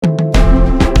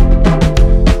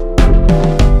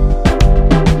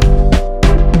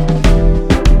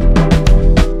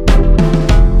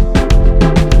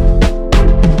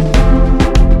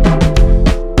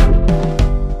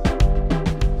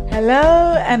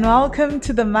and welcome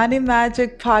to the Money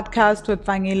Magic Podcast with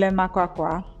Vangile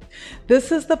Makwakwa.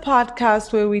 This is the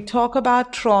podcast where we talk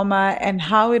about trauma and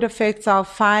how it affects our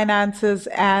finances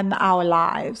and our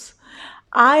lives.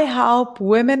 I help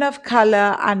women of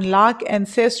color unlock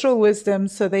ancestral wisdom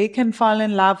so they can fall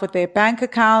in love with their bank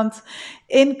accounts,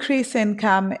 increase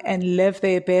income, and live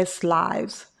their best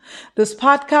lives. This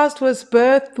podcast was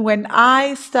birthed when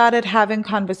I started having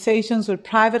conversations with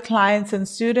private clients and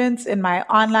students in my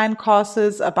online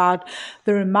courses about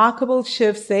the remarkable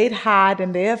shifts they'd had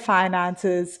in their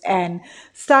finances and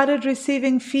started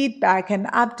receiving feedback and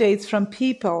updates from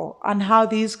people on how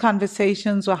these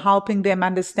conversations were helping them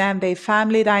understand their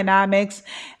family dynamics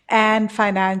and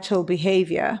financial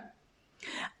behavior.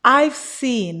 I've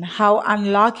seen how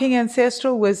unlocking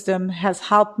ancestral wisdom has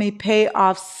helped me pay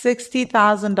off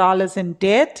 $60,000 in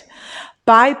debt,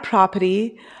 buy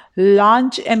property,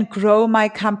 launch and grow my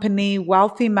company,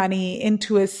 Wealthy Money,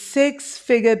 into a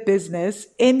six-figure business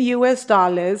in US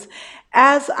dollars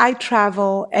as I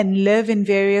travel and live in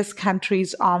various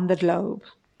countries on the globe.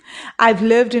 I've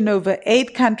lived in over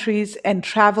 8 countries and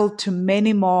traveled to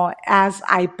many more as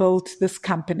I built this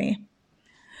company.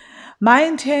 My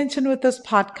intention with this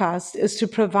podcast is to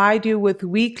provide you with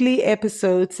weekly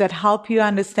episodes that help you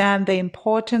understand the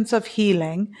importance of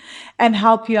healing and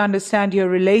help you understand your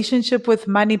relationship with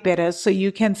money better so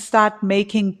you can start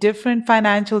making different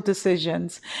financial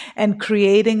decisions and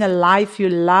creating a life you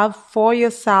love for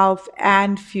yourself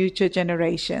and future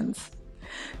generations.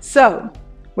 So,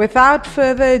 without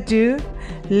further ado,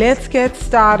 let's get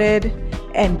started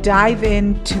and dive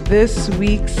into this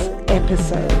week's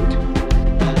episode.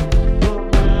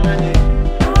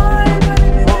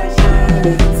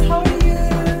 How are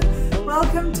you?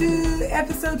 Welcome to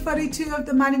episode 42 of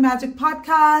the Money Magic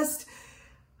Podcast.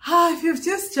 If you've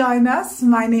just joined us,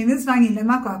 my name is Vangile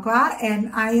Makwakwa and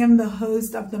I am the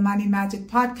host of the Money Magic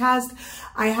Podcast.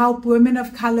 I help women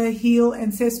of color heal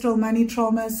ancestral money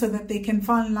trauma so that they can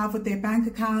fall in love with their bank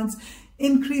accounts,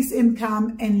 increase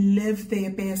income, and live their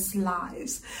best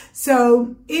lives.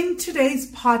 So in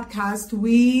today's podcast,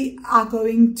 we are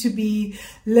going to be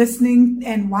listening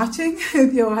and watching,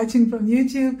 if you're watching from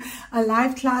YouTube, a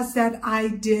live class that I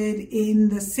did in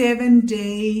the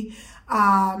 7-day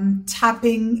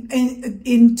tapping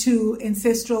into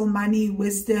ancestral money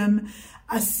wisdom,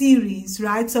 a series,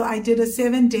 right? So I did a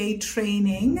 7-day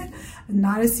training,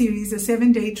 not a series, a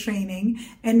 7-day training.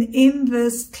 And in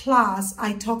this class,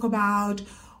 I talk about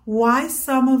why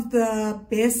some of the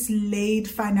best laid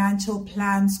financial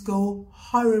plans go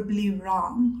horribly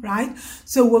wrong, right?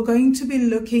 So we're going to be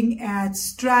looking at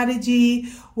strategy.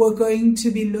 We're going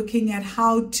to be looking at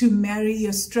how to marry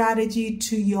your strategy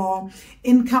to your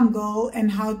income goal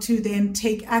and how to then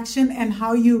take action and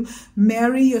how you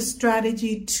marry your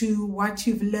strategy to what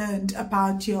you've learned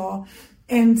about your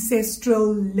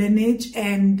ancestral lineage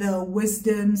and the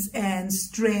wisdoms and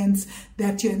strengths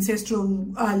that your ancestral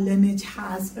lineage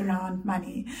has around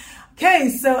money. Okay,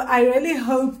 so I really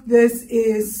hope this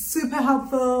is super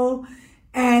helpful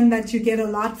and that you get a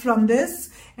lot from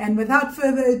this. And without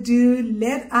further ado,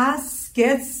 let us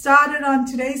get started on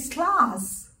today's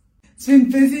class. It's been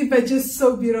busy, but just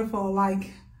so beautiful,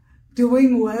 like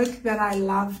doing work that I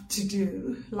love to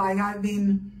do. Like I've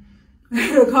been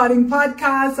recording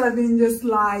podcasts. I've been just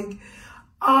like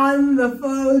on the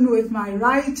phone with my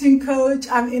writing coach.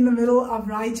 I'm in the middle of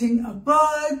writing a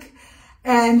book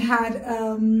and had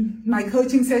my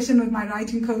coaching session with my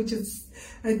writing coach. It's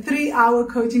a 3-hour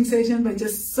coaching session, but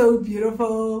just so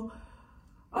beautiful.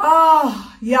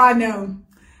 Oh, yeah, no.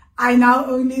 I now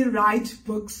only write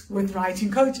books with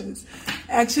writing coaches.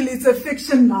 Actually, it's a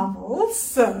fiction novel,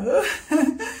 so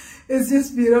it's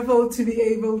just beautiful to be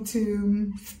able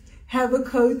to have a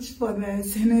coach for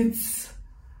this. And it's,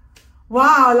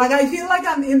 wow, like I feel like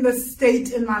I'm in the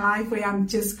state in my life where I'm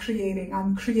just creating.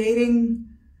 I'm creating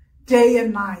day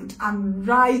and night. I'm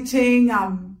writing,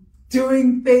 I'm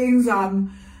doing things,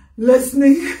 I'm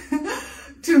listening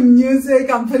to music,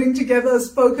 I'm putting together a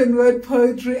spoken word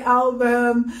poetry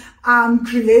album, I'm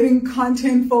creating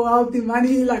content for Wealthy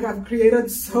Money. Like I've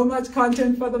created so much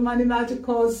content for the Money Magic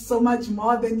course, so much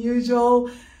more than usual.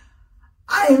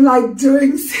 I am like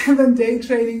doing 7-day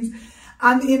trainings.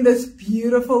 I'm in this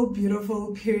beautiful,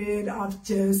 beautiful period of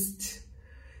just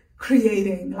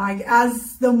creating. Like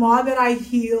as the more that I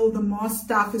heal, the more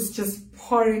stuff is just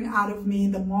pouring out of me.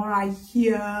 The more I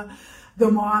hear,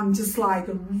 the more I'm just like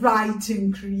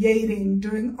writing, creating,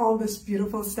 doing all this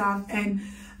beautiful stuff. And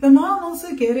the more I'm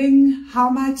also getting how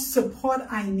much support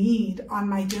I need on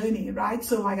my journey, right?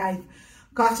 So like I've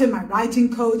gotten my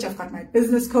writing coach, I've got my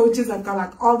business coaches, I've got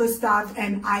like all this stuff,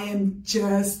 and I am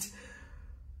just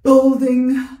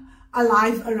building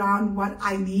alive around what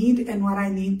I need and what I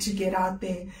need to get out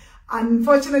there.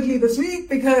 Unfortunately, this week,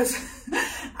 because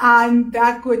I'm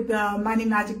back with the Money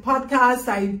Magic podcast,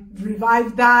 I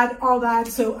revived that, all that.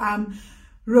 So I'm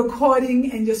recording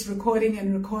interviews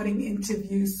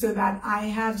so that I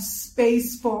have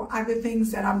space for other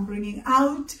things that I'm bringing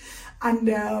out and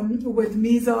with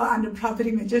Mizo under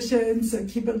Property Magician. So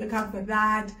keep a lookout for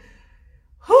that.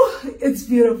 Whew, it's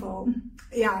beautiful.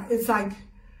 Yeah, it's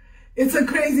a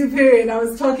crazy period. I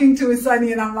was talking to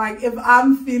Sunny and I'm like, if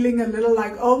I'm feeling a little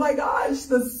like, oh my gosh,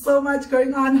 there's so much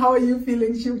going on, how are you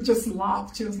feeling? She just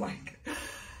laughed. She was like,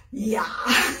 yeah,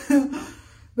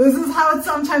 this is how it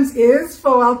sometimes is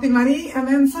for wealthy money. And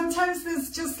then sometimes there's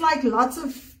just like lots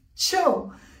of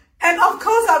chill. And of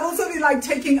course, I've also been like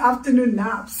taking afternoon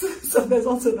naps. So there's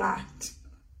also that.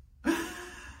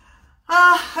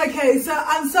 Okay, so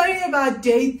I'm sorry about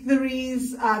day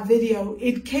 3's video.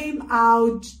 It came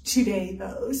out today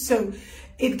though. So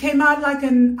it came out like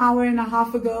an hour and a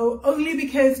half ago, only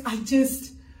because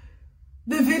the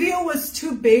video was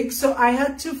too big. So I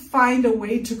had to find a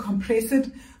way to compress it.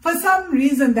 For some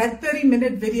reason, that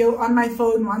 30-minute video on my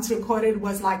phone once recorded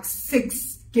was like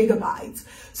 6 gigabytes.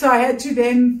 So I had to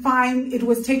then find, it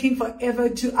was taking forever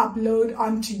to upload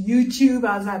onto YouTube.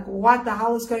 I was like, what the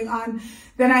hell is going on?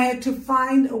 Then I had to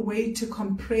find a way to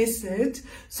compress it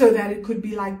so that it could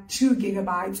be like 2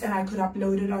 gigabytes and I could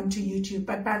upload it onto YouTube.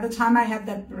 But by the time I had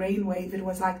that brainwave, it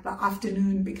was like the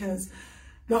afternoon, because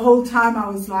the whole time I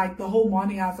was like, the whole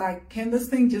morning I was like, can this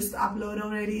thing just upload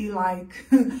already? Like,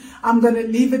 I'm going to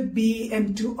leave it be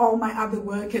and do all my other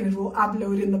work and it will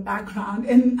upload in the background.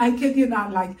 And I kid you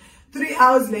not, like 3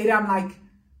 hours later, I'm like,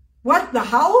 what the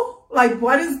hell? Like,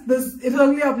 what is this? It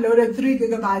only uploaded 3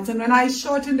 gigabytes. And when I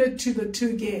shortened it to the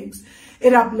 2 gigs,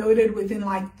 it uploaded within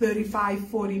like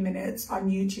 35-40 minutes on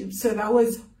YouTube. So that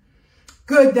was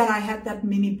good that I had that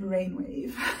mini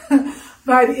brainwave.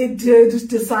 But it did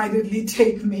decidedly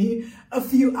take me a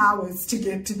few hours to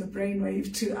get to the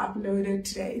brainwave to upload it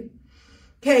today.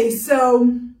 Okay,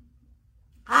 so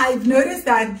I've noticed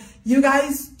that you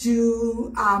guys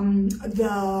do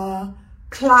the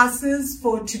classes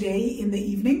for today in the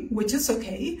evening, which is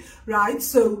okay, right?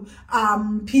 So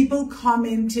people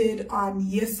commented on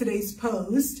yesterday's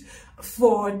post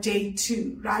for day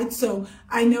 2, right? So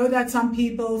I know that some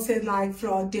people said like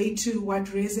for day 2, what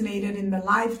resonated in the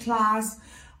live class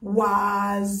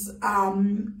was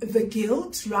the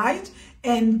guilt, right?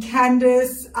 And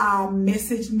Candace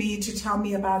messaged me to tell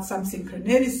me about some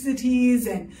synchronicities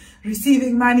and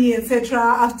receiving money, etc.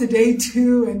 after day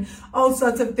 2 and all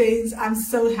sorts of things. I'm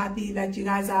so happy that you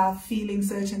guys are feeling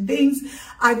certain things.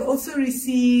 I've also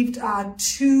received 2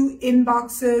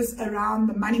 inboxes around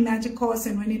the Money Magic course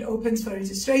and when it opens for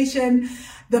registration.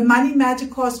 The Money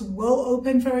Magic course will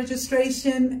open for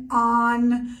registration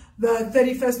on the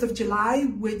 31st of July,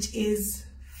 which is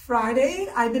Friday,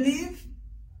 I believe,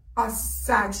 or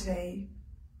Saturday.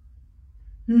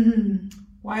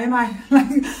 Why am I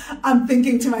like, I'm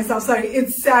thinking to myself, sorry,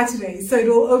 it's Saturday. So it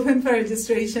will open for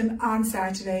registration on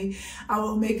Saturday. I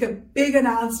will make a big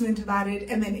announcement about it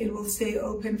and then it will stay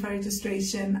open for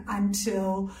registration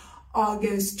until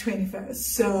August 21st.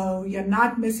 So you're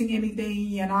not missing anything.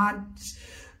 You're not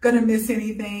going to miss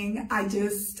anything. I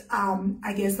just,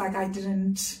 I guess like I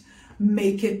didn't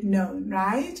make it known,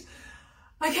 right?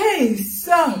 Okay,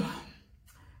 so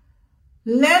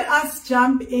let us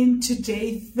jump into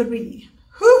day 3.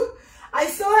 Whew. I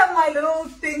still have my little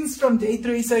things from day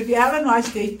 3. So if you haven't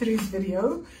watched day 3's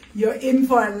video, you're in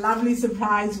for a lovely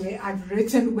surprise where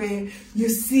where you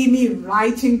see me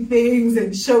writing things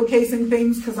and showcasing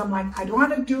things, because I'm like, I don't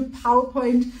want to do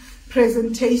PowerPoint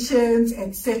presentations,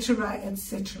 etc., right?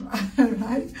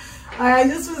 I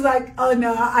just was like, oh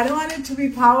no, I don't want it to be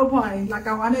PowerPoint. Like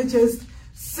I want to just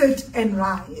sit and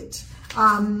write.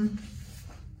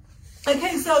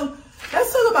 Okay, so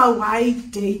let's talk about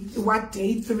what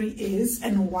day 3 is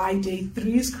and why day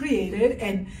 3 is created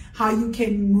and how you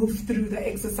can move through the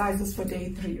exercises for day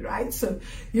 3, right? So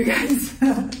you guys,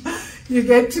 you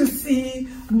get to see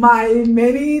my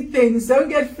many things. Don't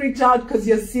get freaked out because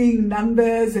you're seeing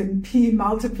numbers and P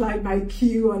multiplied by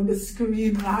Q on the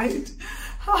screen, right?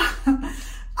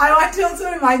 I want to also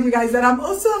remind you guys that I'm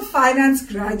also a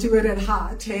finance graduate at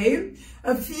heart, hey?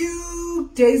 A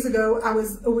few days ago,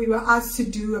 we were asked to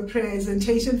do a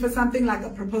presentation for something, like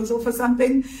a proposal for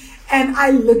something. And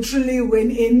I literally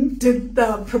went in, did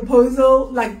the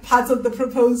proposal, like parts of the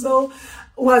proposal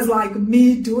was like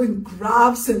me doing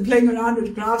graphs and playing around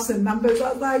with graphs and numbers.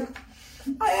 I was like,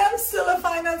 I am still a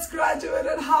finance graduate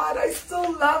at heart. I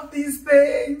still love these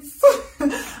things.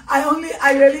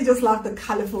 I really just love the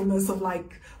colorfulness of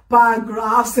like bar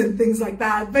graphs and things like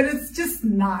that, but it's just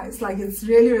nice. Like, it's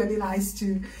really, really nice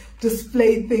to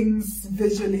display things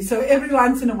visually. So every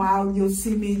once in a while, you'll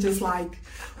see me just like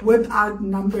whip out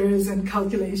numbers and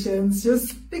calculations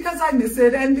just because I miss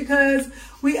it and because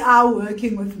we are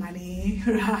working with money,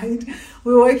 right?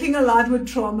 We're working a lot with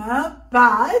trauma,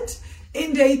 but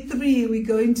in day 3, we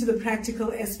go into the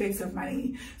practical aspects of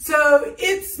money. So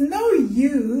it's no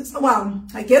use, well,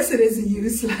 I guess it is a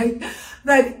use, like,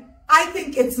 but I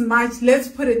think it's much, let's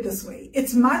put it this way,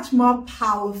 it's much more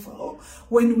powerful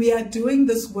when we are doing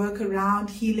this work around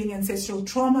healing ancestral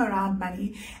trauma around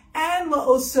money. And we're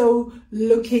also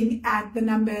looking at the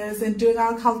numbers and doing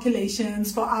our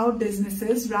calculations for our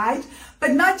businesses, right?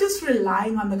 But not just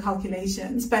relying on the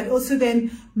calculations, but also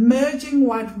then merging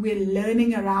what we're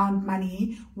learning around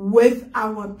money with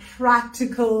our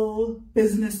practical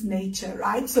business nature,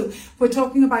 right? So if we're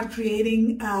talking about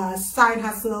creating a side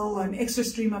hustle or an extra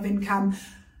stream of income,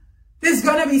 there's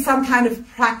going to be some kind of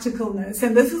practicalness.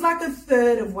 And this is like a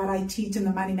third of what I teach in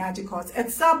the Money Magic course.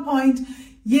 At some point,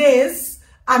 yes,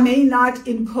 I may not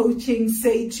in coaching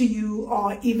say to you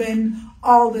or even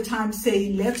all the time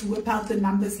say, let's whip out the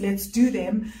numbers, let's do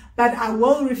them. But I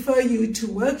will refer you to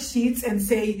worksheets and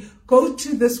say, go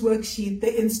to this worksheet.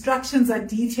 The instructions are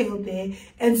detailed there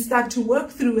and start to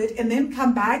work through it and then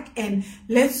come back and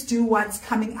let's do what's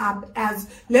coming up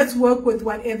let's work with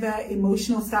whatever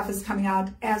emotional stuff is coming out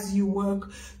as you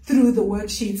work through the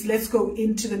worksheets. Let's go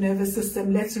into the nervous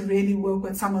system. Let's really work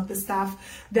with some of the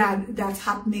stuff that's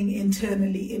happening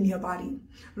internally in your body,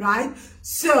 right?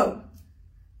 So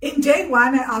in day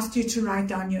 1, I asked you to write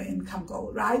down your income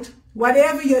goal, right?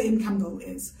 Whatever your income goal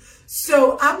is.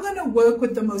 So I'm going to work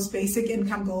with the most basic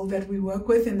income goal that we work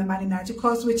with in the Money Magic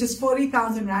course, which is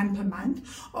 40,000 Rand per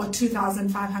month or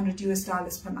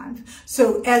 $2,500 per month.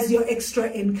 So as your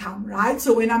extra income, right?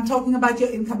 So when I'm talking about your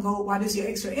income goal, what is your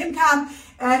extra income?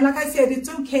 And like I said, it's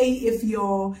okay if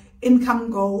your income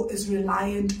goal is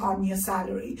reliant on your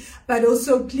salary, but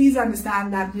also please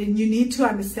understand that then you need to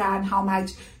understand how much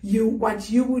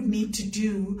what you would need to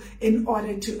do in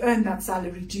order to earn that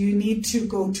salary. Do you need to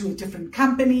go to a different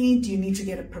company? Do you need to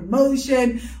get a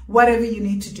promotion? Whatever you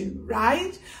need to do,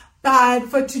 right? But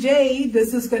for today,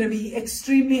 this is going to be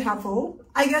extremely helpful.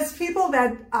 I guess people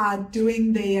that are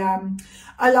doing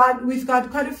we've got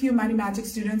quite a few Money Magic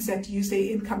students that use their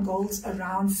income goals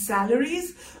around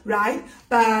salaries, right?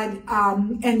 But,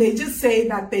 and they just say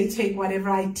that they take whatever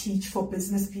I teach for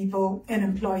business people and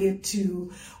employ it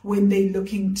to when they're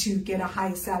looking to get a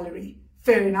higher salary.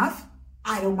 Fair enough.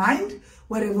 I don't mind.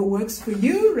 Whatever works for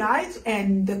you, right?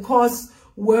 And the course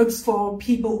works for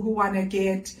people who want to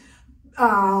get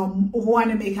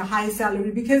want to make a high salary,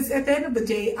 because at the end of the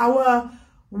day, our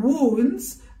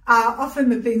wounds are often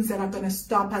the things that are going to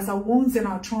stop us. Our wounds and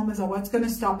our traumas are what's going to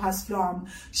stop us from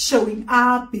showing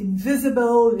up, being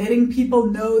visible, letting people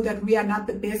know that we are not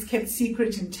the best kept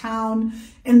secret in town,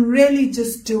 and really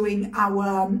just doing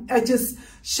just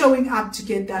showing up to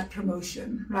get that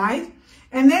promotion, right?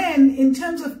 And then in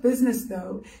terms of business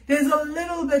though, there's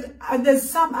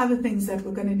some other things that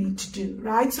we're going to need to do,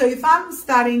 right? So if I'm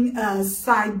starting a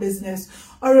side business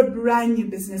or a brand new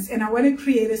business and I want to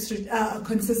create a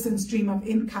consistent stream of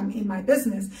income in my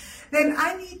business, then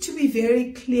I need to be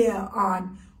very clear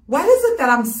on what is it that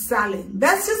I'm selling.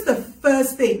 That's just the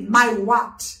first thing. My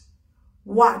what?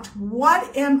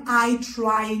 What am I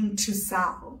trying to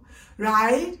sell,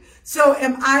 right? So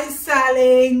am I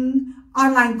selling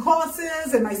online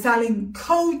courses? Am I selling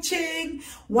coaching?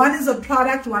 One is a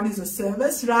product, one is a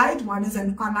service, right? One is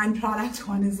an online product,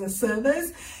 one is a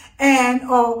service.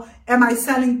 Or am I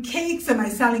selling cakes? Am I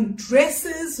selling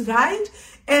dresses, right?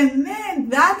 And then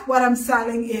what I'm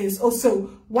selling is also,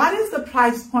 what is the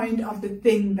price point of the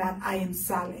thing that I am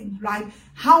selling, right?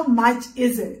 How much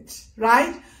is it,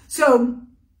 right? So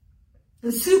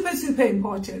super, super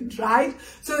important, right?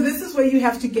 So this is where you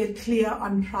have to get clear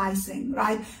on pricing,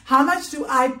 right? How much do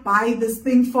I buy this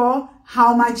thing for?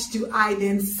 How much do I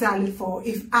then sell it for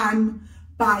if I'm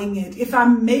buying it? If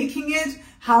I'm making it,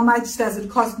 how much does it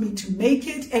cost me to make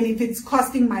it? And if it's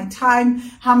costing my time,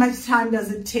 how much time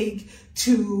does it take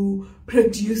to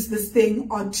produce this thing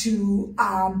or to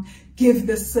give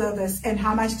this service? And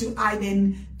how much do I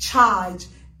then charge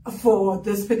for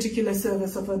this particular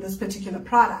service or for this particular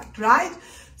product, right?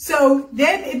 So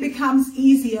then it becomes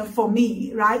easier for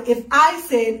me, right? If I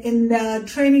said in the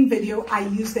training video, I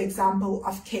use the example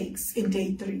of cakes in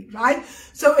day 3, right?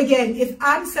 So again, if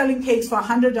I'm selling cakes for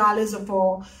 $100 or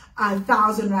for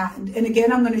 1,000 Rand, and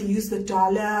again, I'm going to use the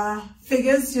dollar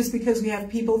figures just because we have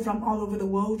people from all over the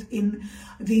world in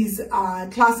these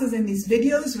classes and these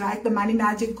videos, right? The Money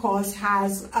Magic course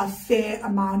has a fair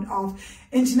amount of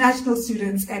international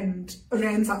students, and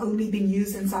rands are only being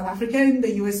used in South Africa, and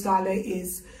the US dollar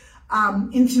is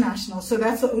international. So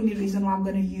that's the only reason why I'm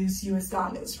going to use US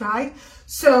dollars, right?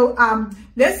 So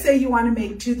let's say you want to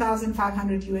make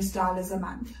 2,500 US dollars a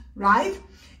month, right?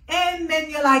 And then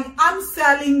you're like, I'm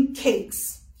selling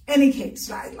cakes, any cakes,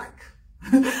 right? Like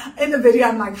in the video,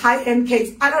 I'm like high-end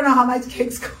cakes. I don't know how much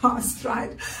cakes cost,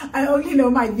 right? I only know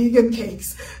my vegan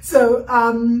cakes. So,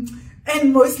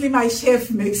 and mostly my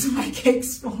chef makes my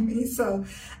cakes for me. So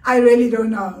I really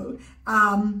don't know.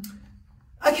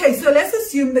 Okay, so let's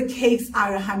assume the cakes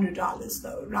are $100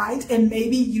 though, right? And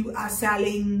maybe you are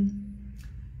selling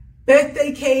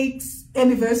birthday cakes,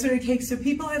 anniversary cakes. So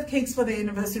people have cakes for their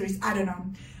anniversaries. I don't know.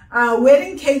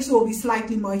 Wedding cakes will be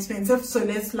slightly more expensive. So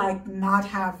let's like not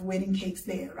have wedding cakes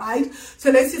there, right? So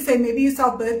let's just say maybe you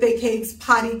sell birthday cakes,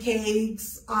 party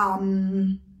cakes, I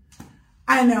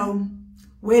don't know,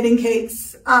 wedding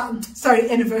cakes,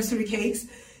 anniversary cakes.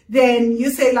 Then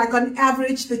you say like on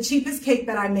average, the cheapest cake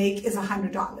that I make is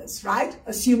 $100, right?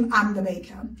 Assume I'm the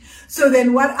baker. So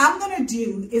then what I'm going to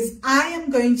do is I am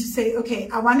going to say, okay,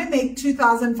 I want to make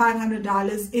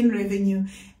 $2,500 in revenue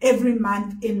every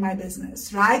month in my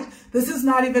business, right? This is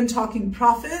not even talking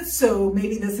profits. So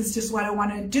maybe this is just what I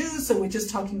want to do. So we're just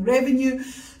talking revenue.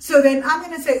 So then I'm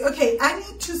going to say, okay, I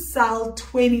need to sell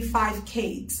 25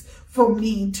 cakes for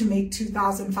me to make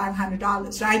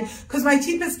 $2,500, right? Because my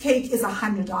cheapest cake is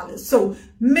 $100. So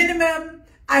minimum,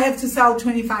 I have to sell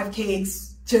 25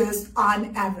 cakes just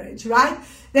on average, right?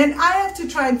 Then I have to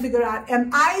try and figure out, am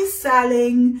I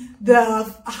selling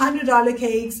the $100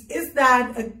 cakes?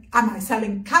 Am I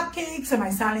selling cupcakes? Am I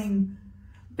selling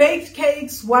baked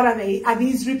cakes? What are they? Are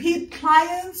these repeat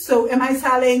clients? So am I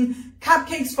selling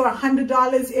cupcakes for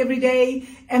 $100 every day,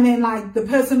 and then like the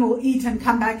person will eat and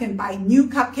come back and buy new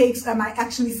cupcakes? Am I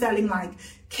actually selling like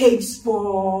cakes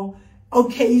for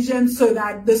occasions, so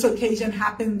that this occasion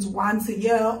happens once a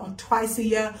year or twice a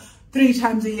year, 3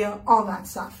 times a year, all that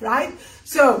stuff, right?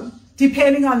 So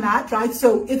depending on that, right?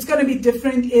 So it's going to be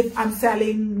different if I'm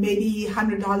selling maybe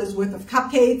 $100 worth of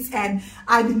cupcakes, and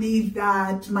I believe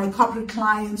that my corporate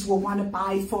clients will want to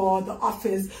buy for the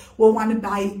office, will want to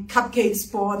buy cupcakes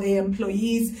for their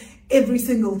employees every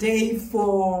single day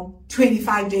for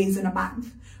 25 days in a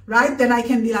month, right? Then I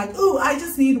can be like, oh, I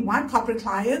just need one corporate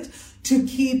client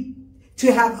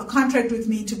to have a contract with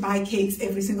me to buy cakes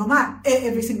every single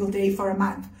day for a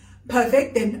month.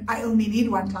 Perfect, then I only need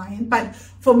one client. But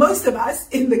for most of us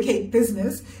in the cake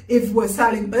business, if we're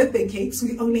selling birthday cakes,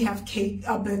 we only have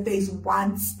birthdays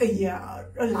once a year,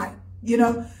 like, you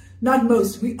know, not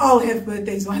most, we all have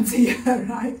birthdays once a year,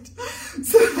 right?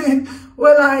 So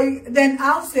then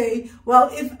I'll say, well,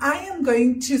 if I am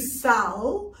going to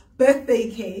sell birthday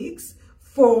cakes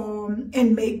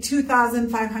and make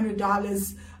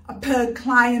 $2,500 per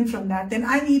client from that, then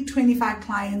I need 25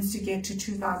 clients to get to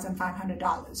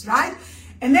 $2,500, right?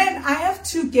 And then I have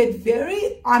to get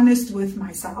very honest with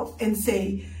myself and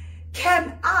say,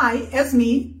 can I, as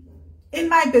me, in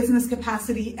my business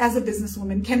capacity as a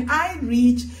businesswoman, can I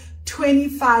reach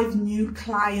 25 new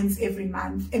clients every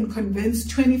month and convince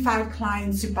 25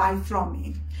 clients to buy from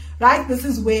me, right? This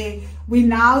is where we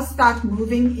now start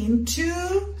moving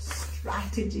into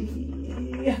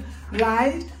strategy,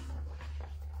 right?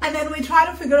 And then we try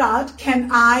to figure out, can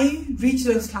I reach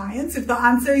those clients? If the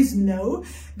answer is no,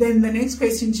 then the next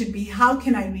question should be, how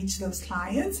can I reach those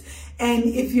clients? And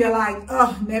if you're like,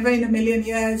 oh, never in a million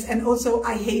years, and also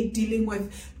I hate dealing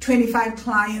with 25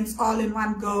 clients all in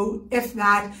one go, if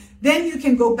that, then you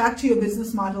can go back to your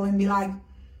business model and be like,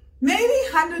 maybe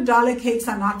 $100 cakes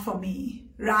are not for me,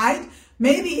 right?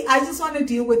 Maybe I just want to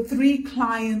deal with 3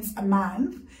 clients a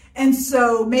month. And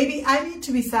so maybe I need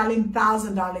to be selling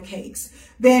 $1,000 cakes.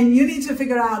 Then you need to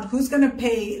figure out who's going to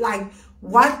pay, like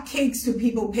what cakes do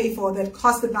people pay for that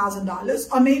cost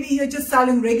 $1,000? Or maybe you're just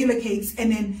selling regular cakes,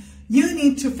 and then you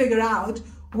need to figure out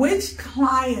which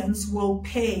clients will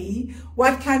pay,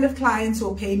 what kind of clients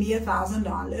will pay me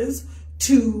 $1,000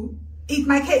 to eat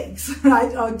my cakes,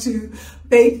 right? Or to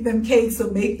bake them cakes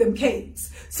or make them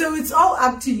cakes. So it's all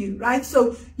up to you, right?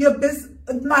 So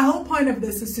my whole point of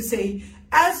this is to say,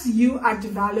 as you are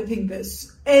developing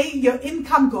this, your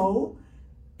income goal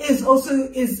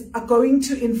is going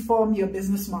to inform your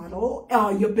business model.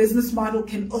 Your business model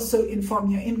can also inform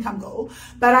your income goal.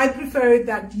 But I prefer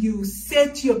that you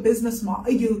set your business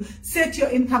model, you set your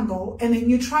income goal, and then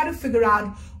you try to figure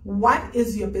out what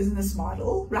is your business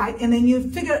model, right? And then you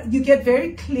get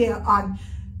very clear on,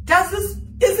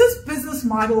 is this business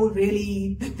model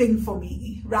really the thing for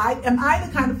me, right? Am I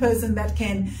the kind of person that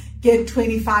can get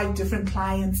 25 different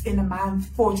clients in a month,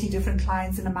 40 different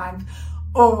clients in a month,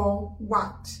 or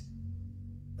what?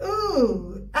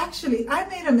 Oh, actually, I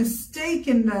made a mistake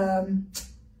in the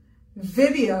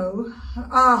video.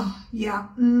 Yeah.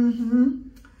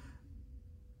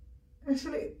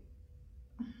 Actually,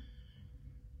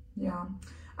 yeah,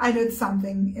 I did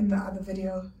something in the other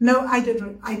video. No, I did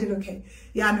okay.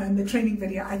 Yeah, no, in the training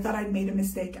video, I thought I'd made a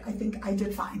mistake. I think I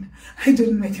did fine. I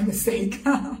didn't make a mistake.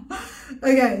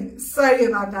 Okay, sorry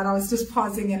about that. I was just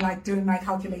pausing and like doing my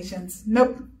calculations.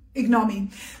 Nope, ignore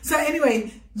me. So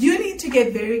anyway, you need to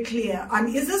get very clear on,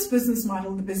 is this business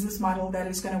model the business model that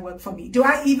is going to work for me? Do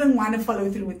I even want to follow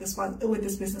through with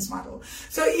this business model?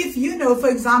 So if you know, for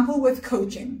example, with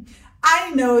coaching,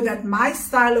 I know that my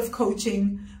style of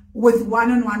coaching, with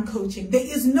one-on-one coaching, there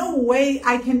is no way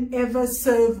I can ever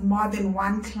serve more than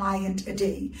one client a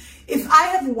day. If I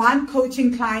have one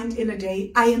coaching client in a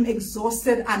day, I am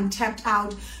exhausted, I'm tapped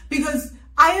out, because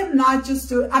I'm not just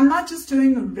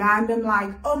doing random,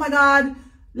 like, oh my God,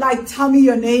 like, tell me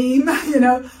your name,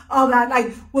 all that.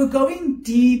 Like, we're going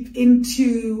deep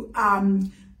into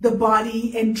the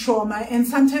body and trauma. And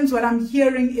sometimes what I'm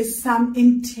hearing is some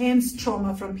intense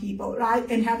trauma from people, right?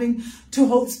 And having to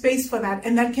hold space for that.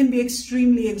 And that can be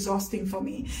extremely exhausting for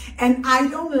me. And I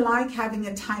don't like having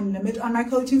a time limit on my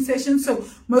coaching sessions. So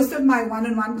most of my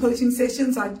one-on-one coaching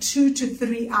sessions are 2 to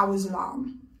 3 hours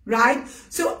long, right?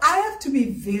 So I have to be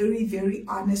very, very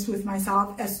honest with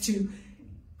myself as to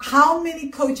how many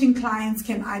coaching clients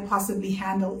can I possibly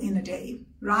handle in a day,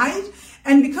 right?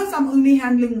 And because I'm only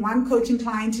handling one coaching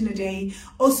client in a day,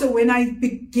 also when I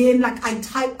begin, like, I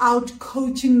type out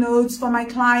coaching notes for my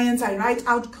clients, I write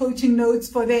out coaching notes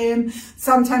for them.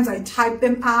 Sometimes I type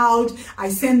them out, I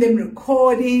send them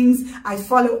recordings, I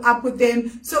follow up with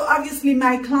them. So obviously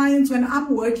my clients, when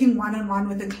I'm working one-on-one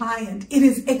with a client, it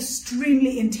is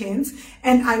extremely intense,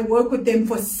 and I work with them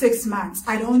for 6 months.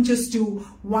 I don't just do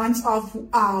once-off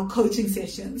coaching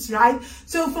sessions, right?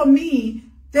 So for me,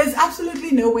 there's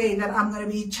absolutely no way that I'm going to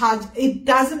be charged. It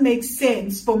doesn't make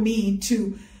sense for me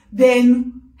to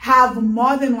then have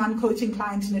more than one coaching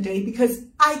client in a day, because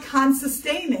I can't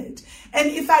sustain it. And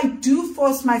if I do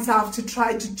force myself to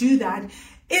try to do that,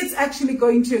 it's actually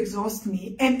going to exhaust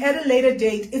me. And at a later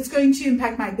date, it's going to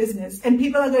impact my business. And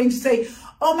people are going to say,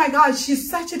 oh my God, she's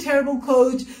such a terrible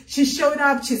coach. She showed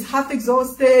up, she's half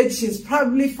exhausted. She's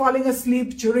probably falling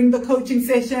asleep during the coaching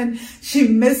session. She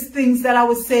missed things that I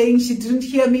was saying. She didn't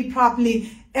hear me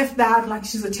properly. F that, like,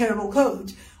 she's a terrible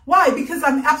coach. Why? Because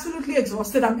I'm absolutely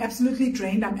exhausted. I'm absolutely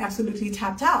drained. I'm absolutely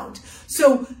tapped out.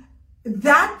 So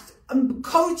that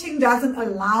coaching doesn't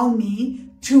allow me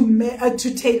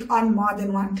to take on more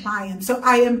than one client. So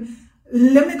I am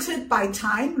limited by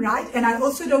time, right? And I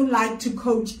also don't like to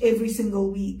coach every single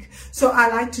week. So I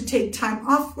like to take time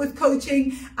off with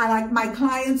coaching. My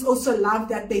clients also love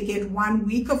that they get 1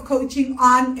 week of coaching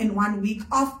on and 1 week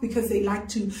off, because they like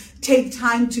to take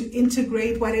time to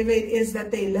integrate whatever it is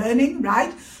that they're learning,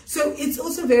 right? So it's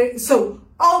also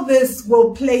all this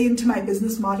will play into my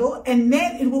business model, and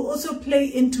then it will also play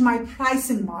into my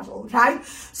pricing model, right?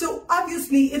 So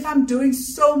obviously, if I'm doing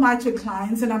so much with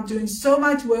clients and I'm doing so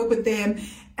much work with them,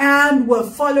 and we're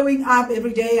following up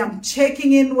every day, I'm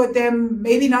checking in with them,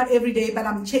 maybe not every day, but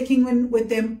I'm checking in with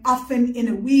them often in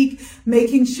a week,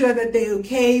 making sure that they're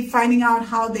okay, finding out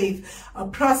how they've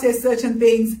processed certain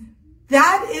things.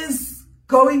 That is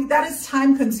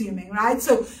time consuming, right?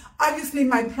 So obviously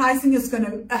my pricing is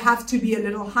going to have to be a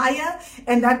little higher.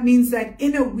 And that means that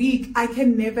in a week, I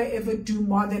can never ever do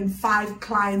more than 5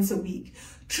 clients a week.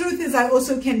 Truth is, I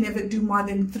also can never do more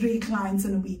than 3 clients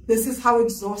in a week. This is how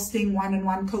exhausting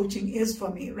one-on-one coaching is for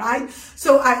me, right?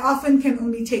 So I often can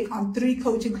only take on 3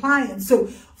 coaching clients. So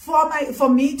for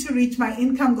me to reach my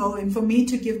income goal and for me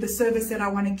to give the service that I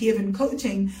want to give in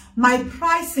coaching, my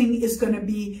pricing is going to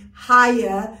be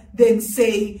higher than,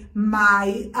 say,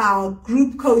 my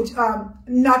group coach,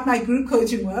 not my group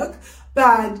coaching work,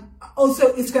 but also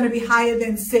it's going to be higher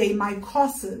than, say, my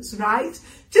courses, right?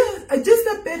 Just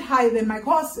a bit higher than my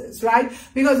courses, right?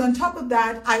 Because on top of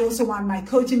that, I also want my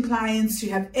coaching clients to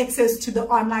have access to the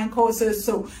online courses.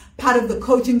 So part of the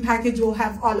coaching package will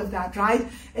have all of that, right?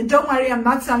 And don't worry, I'm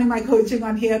not selling my coaching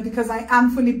on here because I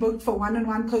am fully booked for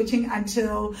one-on-one coaching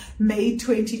until May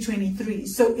 2023.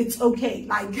 So it's okay.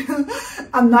 Like,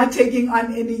 I'm not taking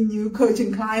on any new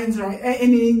coaching clients, right?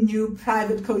 Any new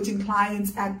private coaching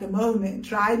clients at the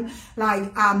moment, right?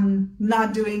 Like, I'm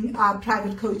not doing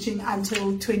private coaching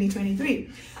until 2023.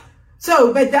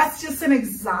 So, but that's just an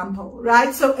example,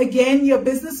 right? So again, your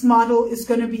business model is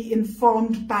going to be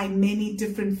informed by many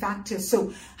different factors.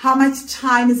 So how much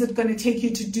time is it going to take you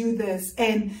to do this?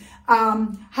 And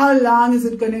how long is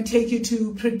it going to take you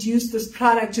to produce this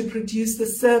product, to produce the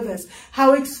service?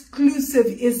 How exclusive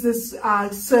is this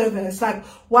service? Like,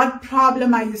 what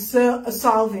problem are you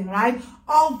solving, right?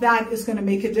 All that is going to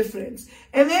make a difference.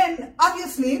 And then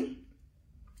obviously,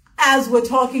 as we're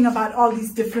talking about all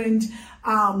these different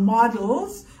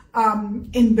models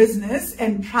in business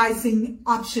and pricing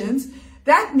options,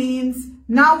 that means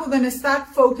now we're going to start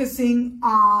focusing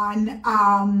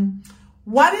on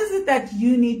what is it that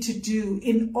you need to do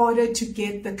in order to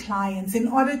get the clients, in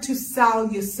order to sell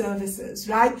your services,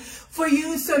 right? For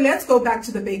you, so let's go back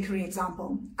to the bakery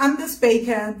example. I'm this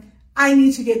baker. I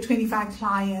need to get 25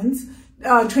 clients,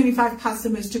 25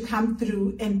 customers to come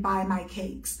through and buy my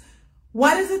cakes.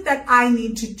 What is it that I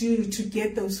need to do to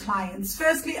get those clients?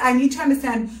 Firstly, I need to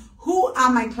understand who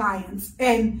are my clients,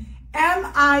 and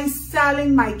am I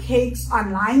selling my cakes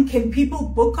online? Can people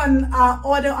book on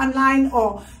order online,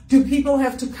 or do people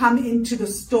have to come into the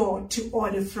store to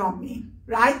order from me,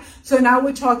 right? So now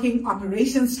we're talking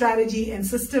operations strategy and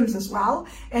systems as well.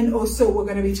 And also we're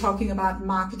going to be talking about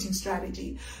marketing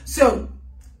strategy. So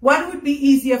what would be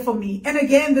easier for me? And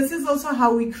again, this is also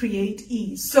how we create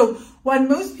ease. So what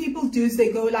most people do is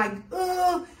they go like,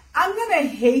 oh, I'm going to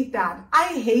hate that.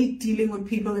 I hate dealing with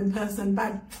people in person,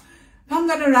 but if I'm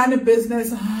going to run a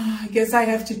business, I guess I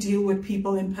have to deal with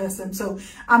people in person. So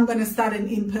I'm going to start an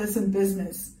in-person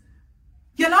business.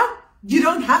 You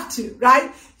don't have to,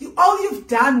 right? All you've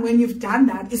done when you've done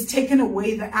that is taken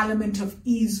away the element of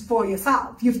ease for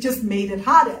yourself. You've just made it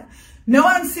harder. No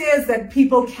one says that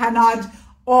people cannot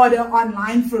order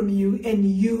online from you and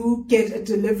you get a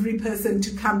delivery person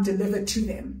to come deliver to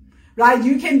them, right?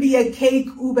 You can be a cake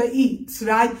Uber Eats,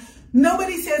 right?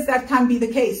 Nobody says that can't be the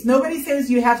case. Nobody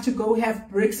says you have to go have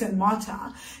bricks and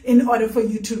mortar in order for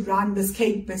you to run this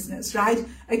cake business, right?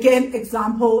 Again,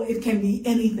 example, it can be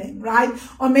anything, right?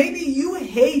 Or maybe you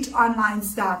hate online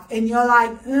stuff and you're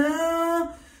like,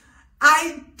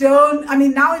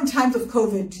 now in times of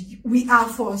COVID, we are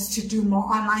forced to do more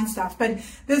online stuff, but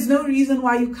there's no reason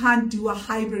why you can't do a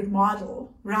hybrid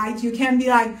model, right? You can be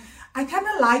like, I kind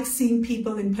of like seeing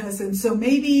people in person. So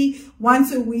maybe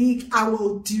once a week, I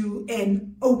will do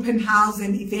an open house,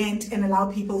 an event, and allow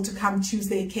people to come choose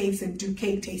their cakes and do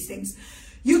cake tastings.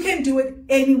 You can do it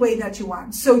any way that you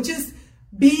want. So just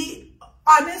be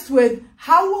honest with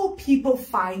how will people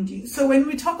find you? So when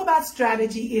we talk about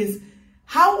strategy is,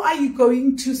 how are you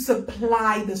going to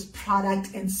supply this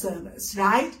product and service,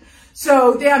 right?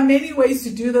 So there are many ways to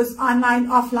do this: online,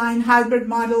 offline, hybrid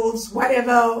models,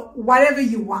 whatever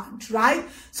you want, right?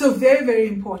 So very, very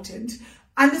important.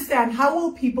 Understand how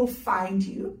will people find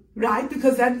you, right?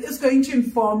 Because that is going to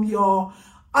inform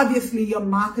obviously your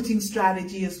marketing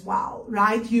strategy as well,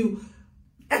 right?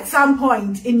 At some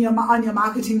point on your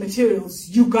marketing materials,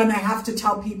 you're gonna have to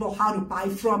tell people how to buy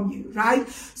from you, right?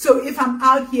 So if I'm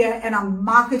out here and I'm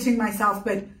marketing myself,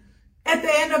 but at the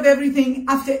end of everything,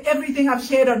 after everything I've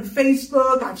shared on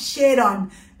Facebook, I've shared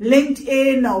on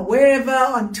LinkedIn or wherever,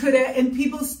 on Twitter, and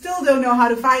people still don't know how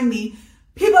to find me,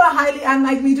 people are highly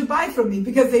unlikely to buy from me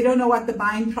because they don't know what the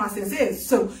buying process is.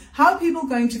 So how are people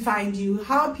going to find you?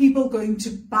 How are people going to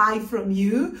buy from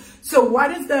you? So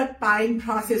what is the buying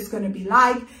process going to be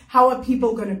like? How are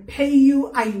people going to pay you?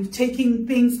 Are you taking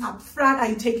things up front? Are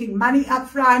you taking money up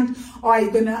front? Or are you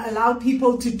going to allow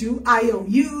people to do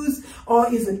IOUs?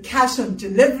 Or is it cash on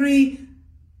delivery?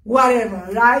 Whatever,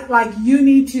 right? Like, you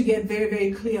need to get very,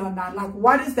 very clear on that. Like,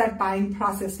 what is that buying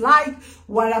process like?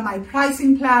 What are my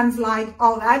pricing plans like?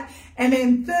 All that. And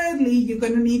then thirdly, you're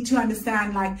going to need to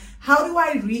understand, like, how do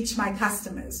I reach my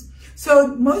customers?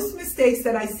 So most mistakes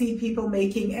that I see people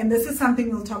making, and this is something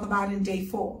we'll talk about in day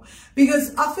 4,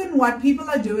 because often what people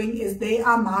are doing is they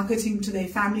are marketing to their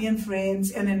family and friends.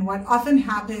 And then what often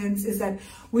happens is that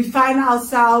we find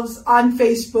ourselves on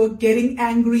Facebook getting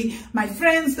angry. My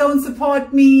friends don't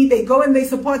support me. They go and they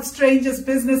support strangers'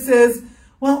 businesses.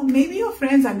 Well, maybe your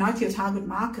friends are not your target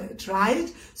market,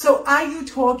 right? So are you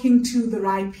talking to the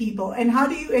right people? And how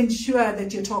do you ensure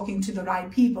that you're talking to the right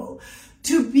people?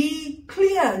 to be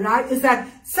clear, right, is that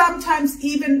sometimes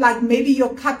even like maybe your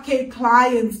cupcake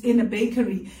clients in a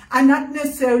bakery are not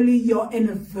necessarily your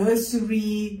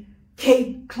anniversary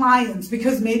cake clients,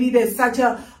 because maybe there's such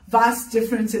a vast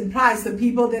difference in price. The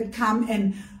people that come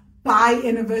and buy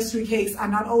anniversary cakes are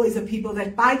not always the people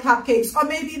that buy cupcakes, or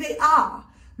maybe they are,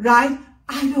 right?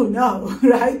 I don't know,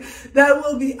 right? That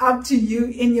will be up to you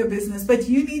in your business, but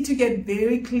you need to get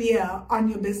very clear on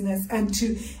your business and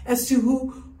as to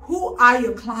who are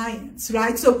your clients,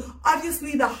 right? So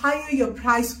obviously the higher your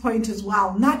price point as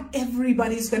well, not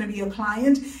everybody's going to be your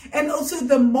client. And also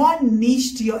the more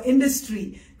niched your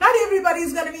industry, not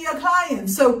everybody's going to be your client.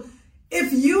 So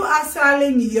if you are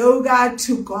selling yoga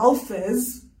to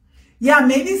golfers, yeah,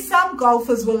 maybe some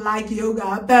golfers will like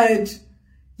yoga, but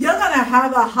you're going to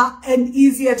have an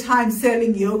easier time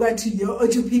selling yoga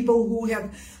to people who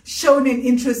have shown an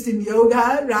interest in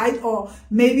yoga, right? Or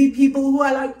maybe people who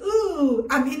are like, ooh,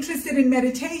 I'm interested in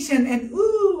meditation, and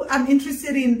ooh, I'm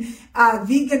interested in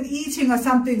vegan eating or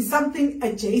something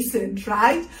adjacent,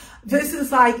 right? This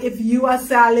is like if you are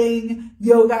selling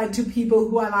yoga to people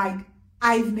who are like,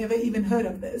 I've never even heard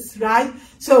of this, right?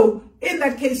 So in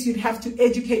that case, you'd have to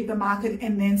educate the market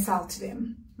and then sell to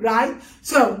them, right?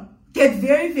 So get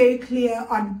very, very clear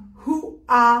on who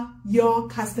are your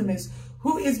customers,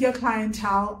 who is your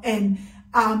clientele, and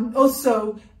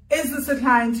also, is this a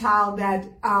clientele that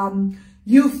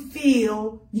you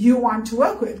feel you want to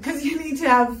work with? Because you need to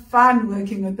have fun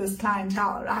working with this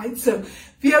clientele, right? So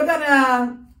if you're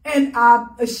gonna end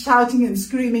up shouting and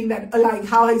screaming, that like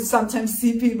how I sometimes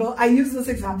see people, I use this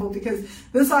example because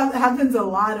this happens a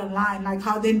lot online, like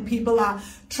how then people are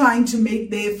trying to make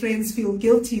their friends feel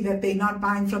guilty that they're not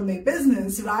buying from their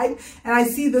business, right? And I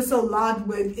see this a lot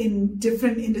in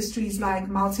different industries like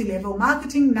multi-level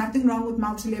marketing. Nothing wrong with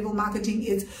multi-level marketing.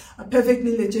 It's a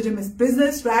perfectly legitimate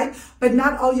business, right? But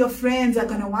not all your friends are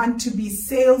going to want to be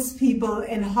salespeople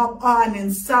and hop on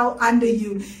and sell under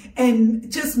you, and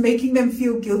just making them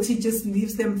feel guilty just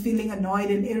leaves them feeling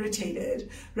annoyed and irritated,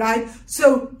 right?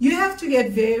 So you have to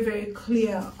get very, very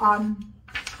clear on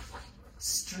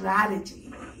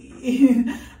strategy.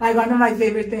 Like one of my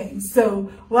favorite things.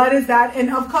 So what is that?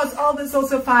 And of course, all this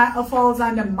also falls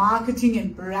under marketing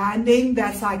and branding.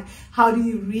 That's like, how do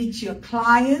you reach your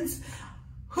clients?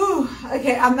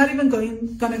 Okay, I'm not even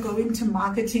gonna go into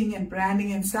marketing and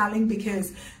branding and selling,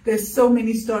 because there's so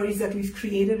many stories that we've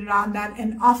created around that.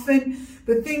 And often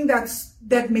the thing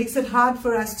that makes it hard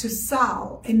for us to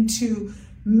sell and to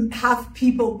have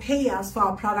people pay us for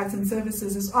our products and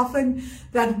services is often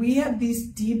that we have these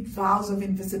deep vows of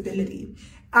invisibility.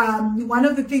 One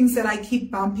of the things that I keep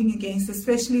bumping against,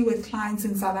 especially with clients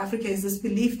in South Africa, is this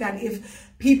belief that if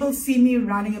people see me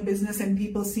running a business and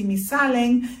people see me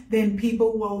selling, then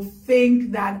people will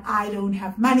think that I don't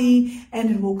have money,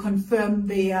 and it will confirm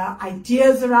their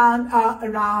ideas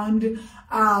around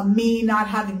me not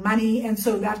having money. And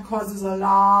so that causes a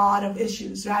lot of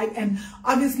issues, right? And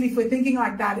obviously, if we're thinking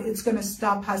like that, it's going to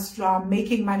stop us from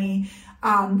making money,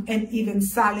 and even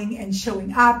selling and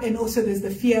showing up. And also there's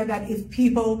the fear that if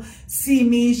people see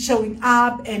me showing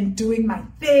up and doing my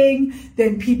thing,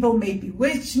 then people may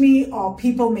bewitch me, or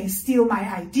people may steal my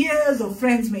ideas, or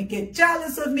friends may get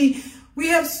jealous of me. We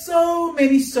have so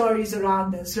many stories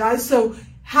around this, right? So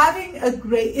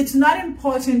it's not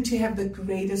important to have the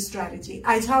greatest strategy.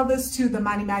 I tell this to the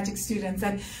Money Magic students,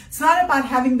 that it's not about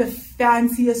having the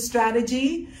fanciest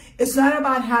strategy. It's not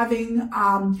about having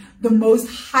the most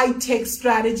high-tech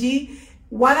strategy.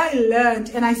 What I learned,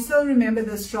 and I still remember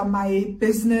this from my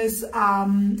business,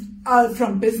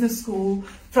 from business school,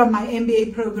 from my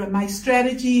MBA program, my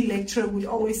strategy lecturer would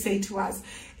always say to us,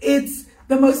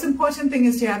 the most important thing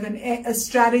is to have a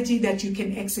strategy that you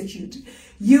can execute.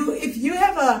 If you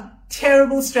have a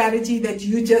terrible strategy that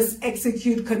you just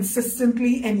execute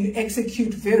consistently and you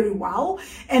execute very well,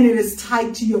 and it is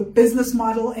tied to your business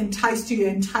model and ties to your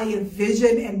entire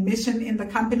vision and mission in the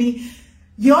company,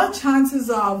 your chances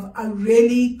of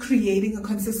really creating a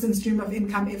consistent stream of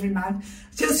income every month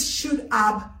just shoot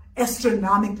up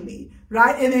astronomically,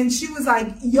 right? And then she was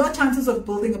like, your chances of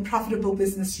building a profitable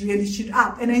business really shoot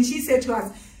up. And then she said to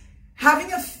us,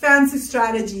 having a fancy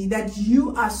strategy that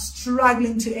you are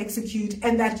struggling to execute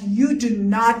and that you do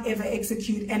not ever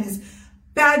execute and is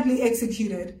badly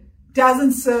executed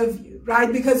doesn't serve you,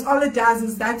 right? Because all it does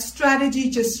is that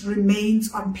strategy just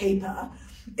remains on paper.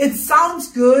 It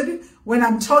sounds good when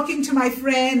I'm talking to my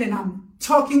friend and I'm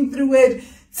talking through it.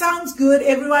 Sounds good,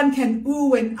 everyone can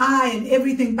ooh and ah and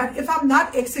everything, but if I'm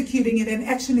not executing it and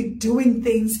actually doing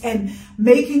things and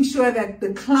making sure that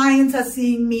the clients are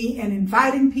seeing me and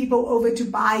inviting people over to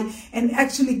buy and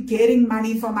actually getting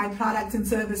money for my products and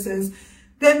services,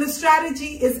 then the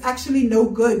strategy is actually no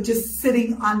good just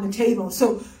sitting on the table.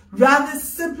 So rather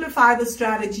simplify the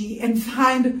strategy and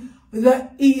find the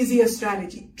easier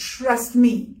strategy. Trust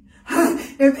me.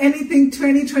 If anything,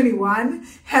 2021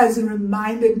 has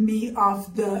reminded me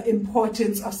of the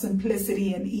importance of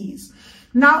simplicity and ease.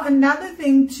 Now, another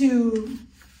thing to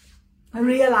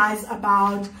realize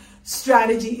about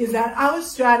strategy is that our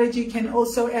strategy can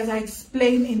also, as I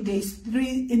explained in day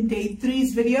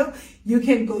three's video, you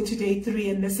can go to day 3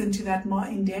 and listen to that more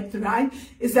in depth, right?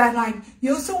 Is that like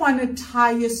you also want to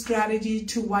tie your strategy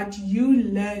to what you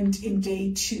learned in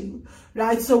day 2,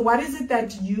 right? So what is it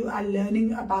that you are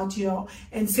learning about your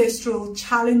ancestral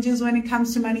challenges when it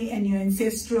comes to money and your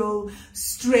ancestral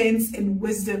strengths and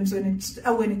wisdoms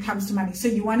when it comes to money? So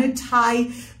you want to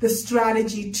tie the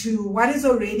strategy to what is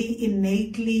already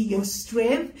innately your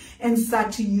strength and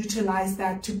start to utilize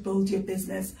that to build your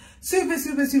business. Super,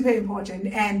 super, super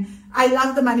important. And I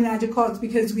love the Money Magic course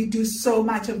because we do so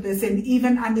much of this. And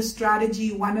even under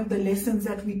strategy, one of the lessons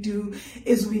that we do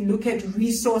is we look at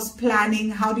resource planning.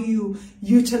 How do you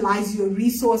utilize your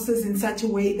resources in such a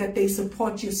way that they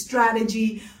support your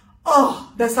strategy?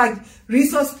 Oh, that's like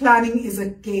resource planning is a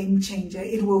game changer.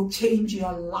 It will change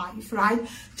your life, right?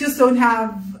 Just don't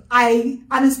have,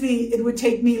 honestly, it would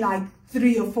take me like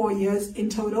 3 or 4 years in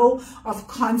total of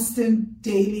constant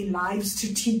daily lives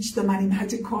to teach the Money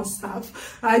Magic course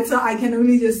stuff, right? So I can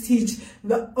only just teach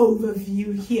the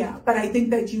overview here, but I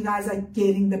think that you guys are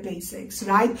getting the basics,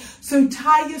 right? So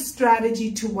tie your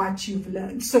strategy to what you've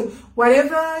learned. So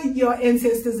whatever your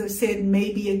ancestors have said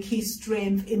may be a key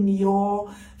strength in your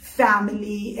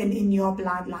family and in your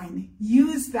bloodline.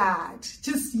 Use that.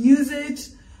 Just use it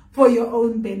for your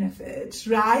own benefit,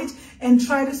 right? And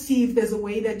try to see if there's a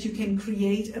way that you can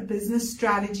create a business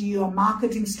strategy or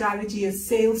marketing strategy, a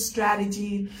sales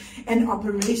strategy, an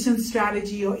operations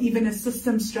strategy, or even a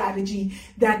system strategy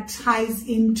that ties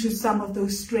into some of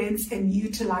those strengths and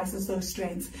utilizes those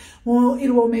strengths. Well, it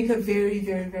will make a very,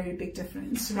 very, very big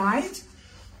difference, right?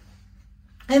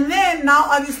 And then now,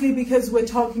 obviously, because we're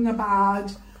talking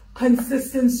about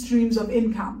consistent streams of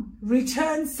income,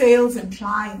 return sales and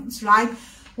clients, right?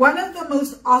 One of the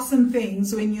most awesome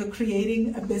things when you're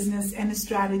creating a business and a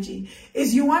strategy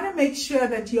is you want to make sure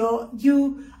that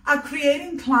you are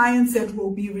creating clients that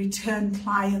will be return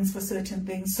clients for certain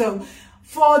things. So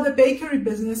for the bakery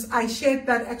business, I shared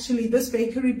that actually this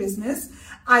bakery business,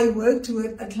 I worked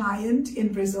with a client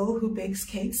in Brazil who bakes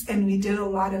cakes, and we did a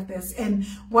lot of this. And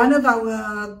one of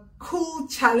our cool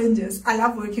challenges, I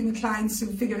love working with clients to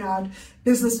figure out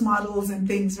business models and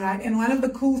things, right? And one of the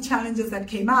cool challenges that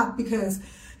came up, because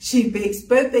she bakes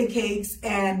birthday cakes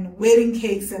and wedding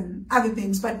cakes and other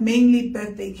things, but mainly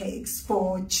birthday cakes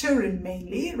for children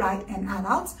mainly, right, and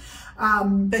adults.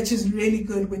 But she's really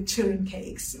good with children's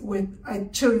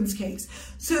cakes.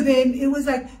 So then it was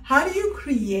like, how do you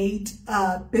create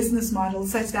a business model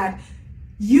such that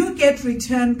you get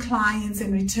return clients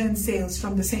and return sales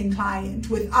from the same client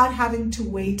without having to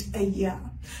wait a year,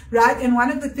 right? And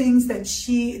one of the things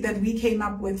that we came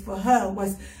up with for her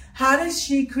was, how does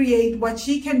she create, what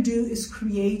she can do is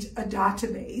create a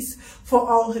database for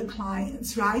all her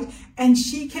clients, right? And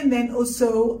she can then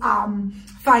also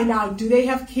find out, do they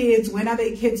have kids? When are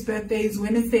their kids' birthdays?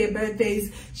 When is their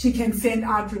birthdays? She can send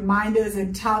out reminders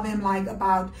and tell them like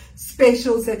about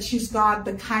specials that she's got,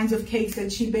 the kinds of cakes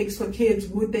that she bakes for kids.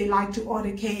 Would they like to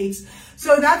order cakes?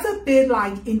 So that's a bit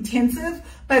like intensive,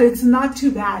 but it's not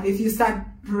too bad if you start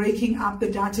breaking up the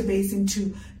database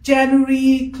into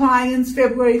January clients,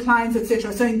 February clients,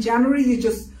 etc. So in January, you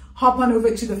just hop on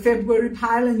over to the February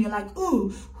pile and you're like, ooh,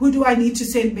 who do I need to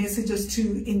send messages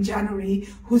to in January?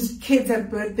 Whose kids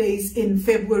have birthdays in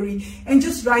February? And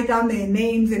just write down their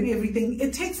names and everything.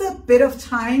 It takes a bit of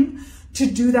time to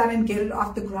do that and get it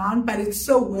off the ground, but it's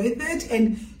so worth it.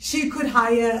 And she could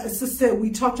hire a sister.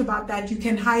 We talked about that. You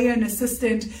can hire an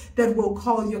assistant that will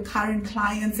call your current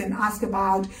clients and ask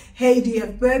about, hey, do you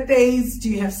have birthdays? Do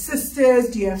you have sisters?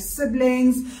 Do you have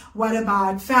siblings? What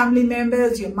about family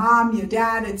members, your mom, your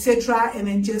dad, etc.? And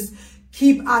then just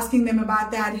keep asking them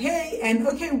about that. Hey, and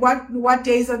okay, what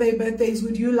days are their birthdays?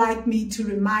 Would you like me to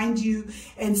remind you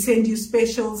and send you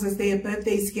specials as their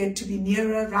birthdays get to be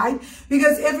nearer, right?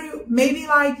 Because maybe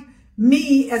like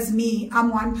me, I'm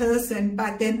one person,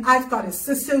 but then I've got a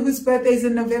sister whose birthday is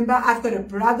in November. I've got a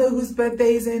brother whose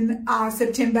birthday is in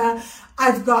September.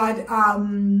 I've got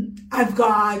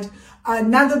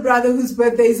another brother whose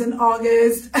birthday is in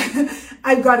August.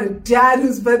 I've got a dad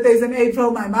whose birthday is in April.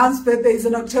 My mom's birthday is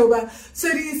in October.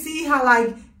 So do you see how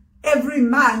like every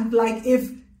month, like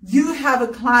if you have a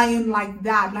client like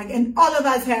that, and all of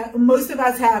us have, most of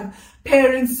us have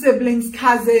parents, siblings,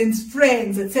 cousins,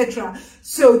 friends, etc.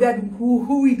 So that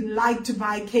who we'd like to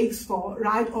buy cakes for,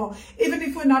 right? Or even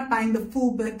if we're not buying the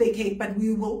full birthday cake, but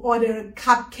we will order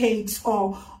cupcakes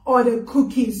or order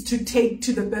cookies to take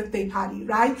to the birthday party,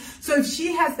 right? So if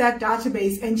she has that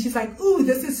database and she's like, ooh,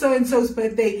 this is so-and-so's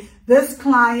birthday, this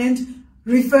client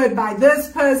referred by this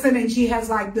person, and she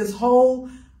has like this whole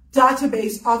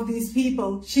database of these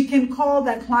people, she can call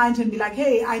that client and be like,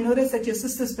 hey, I noticed that your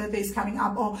sister's birthday is coming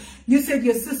up, or you said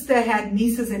your sister had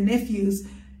nieces and nephews.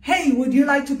 Hey, would you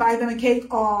like to buy them a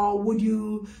cake, or would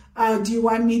you do you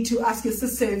want me to ask your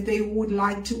sister if they would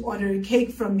like to order a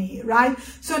cake from me, right?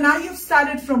 So now you've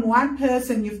started from one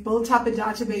person, you've built up a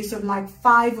database of like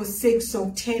 5 or 6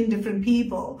 or 10 different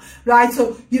people, right?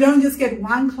 So you don't just get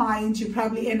one client, you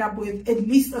probably end up with at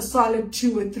least a solid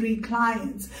 2 or 3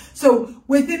 clients. So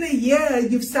within a year,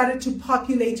 you've started to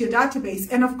populate your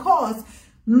database. And of course,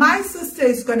 my sister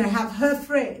is going to have her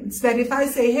friends that if I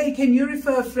say, hey, can you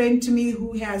refer a friend to me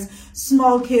who has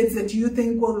small kids that you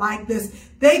think will like this,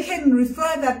 they can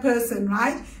refer that person,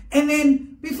 right? And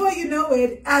then before you know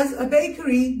it, as a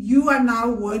bakery, you are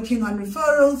now working on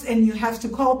referrals and you have to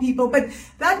call people. But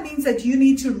that means that you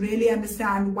need to really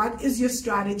understand what is your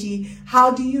strategy? How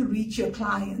do you reach your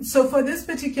clients? So for this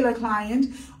particular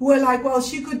client, we're like, well,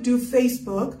 she could do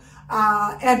Facebook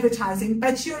advertising,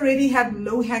 but she already had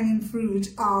low-hanging fruit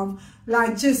of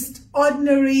like just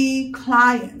ordinary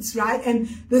clients, right? And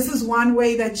this is one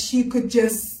way that she could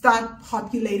just start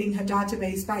populating her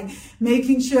database by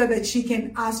making sure that she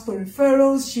can ask for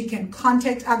referrals, she can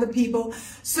contact other people.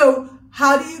 So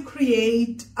how do you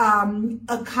create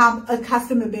a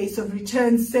customer base of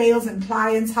return sales and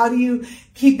clients? How do you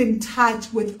keep in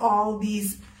touch with all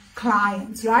these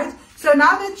clients, right? So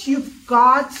now that you've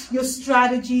got your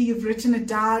strategy, you've written it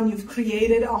down, you've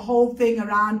created a whole thing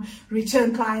around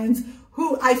return clients,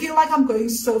 who I feel like I'm going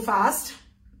so fast.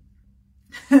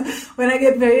 When I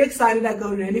get very excited, I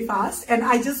go really fast. And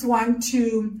I just want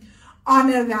to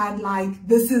honor that, like,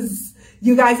 this is,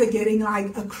 you guys are getting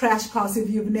like a crash course. If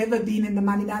you've never been in the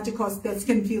Money Magic course, that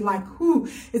can feel like, whoo,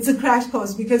 it's a crash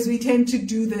course, because we tend to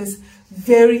do this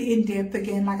very in-depth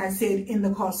again, like I said, in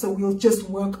the course. So we'll just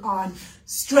work on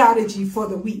strategy for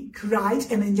the week, right?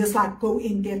 And then just like go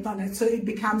in-depth on it. So it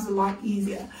becomes a lot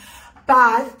easier.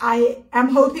 But I am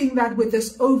hoping that with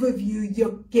this overview,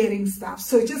 you're getting stuff.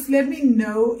 So just let me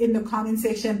know in the comment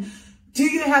section, do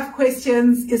you have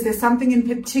questions? Is there something in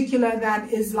particular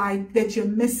that is like that you're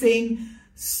missing?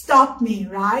 Stop me,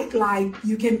 right? Like,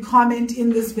 you can comment in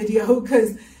this video,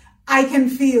 because I can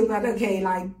feel that, okay,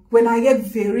 like when I get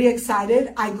very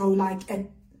excited, I go like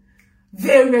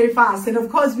very, very fast. And of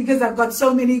course, because I've got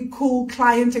so many cool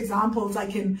client examples, I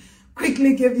can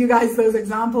quickly give you guys those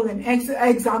examples and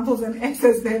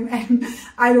access them. And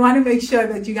I want to make sure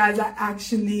that you guys are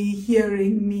actually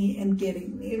hearing me and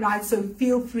getting me, right? So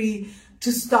feel free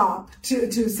to stop,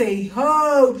 to say,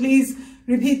 oh, please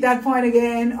repeat that point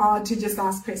again, or to just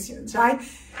ask questions, right?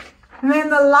 And then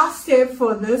the last step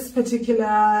for this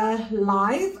particular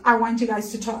live, I want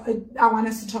us to talk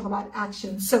about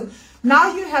action. So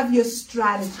now you have your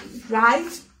strategy,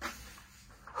 right?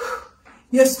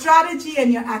 Your strategy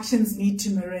and your actions need to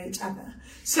mirror each other.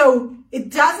 So it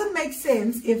doesn't make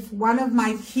sense if one of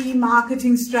my key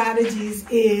marketing strategies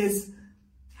is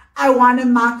I want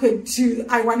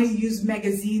to use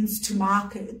magazines to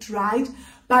market, right?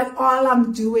 But all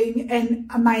I'm doing, and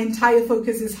my entire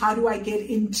focus is how do I get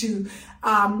into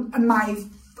my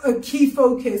key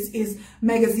focus is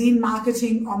magazine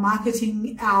marketing or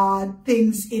marketing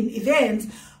things in events.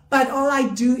 But all I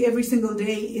do every single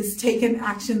day is take an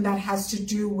action that has to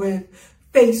do with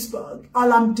Facebook.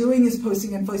 All I'm doing is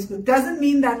posting on Facebook. Doesn't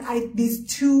mean that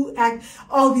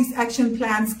all these action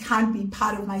plans can't be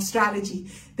part of my strategy.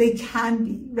 They can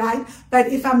be, right? But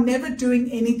if I'm never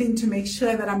doing anything to make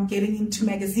sure that I'm getting into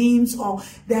magazines or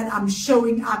that I'm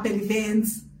showing up at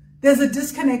events, there's a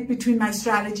disconnect between my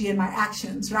strategy and my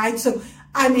actions, right? So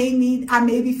I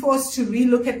may be forced to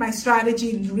relook at my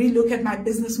strategy, relook at my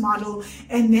business model,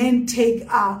 and then take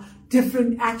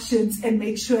different actions and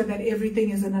make sure that everything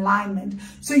is in alignment.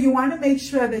 So you want to make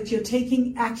sure that you're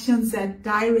taking actions that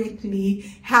directly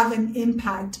have an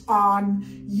impact on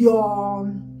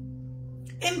your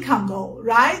income goal,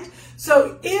 right?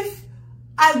 So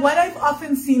what I've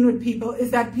often seen with people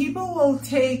is that people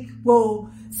will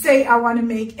say, I want to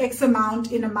make X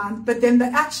amount in a month, but then the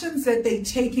actions that they're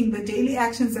taking, the daily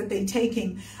actions that they're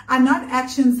taking, are not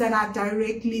actions that are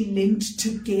directly linked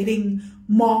to getting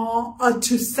more or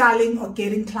to selling or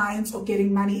getting clients or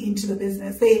getting money into the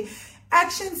business.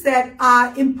 actions that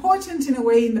are important in a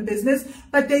way in the business,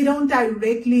 but they don't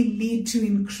directly lead to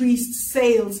increased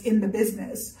sales in the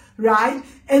business, right?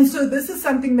 And so this is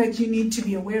something that you need to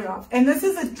be aware of. And this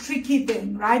is a tricky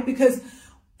thing, right? Because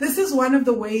this is one of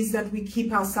the ways that we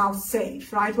keep ourselves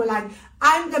safe, right? We're like,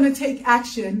 I'm going to take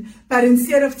action, but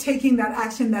instead of taking that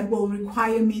action that will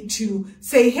require me to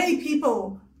say, hey,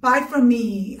 people, buy from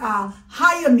me,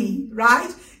 hire me,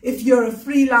 right? If you're a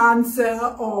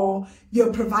freelancer or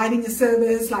you're providing a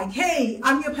service like, hey,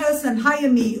 I'm your person,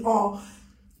 hire me. Or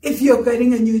if you're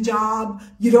getting a new job,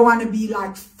 you don't want to be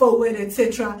like forward,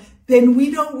 etc., then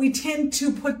we tend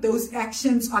to put those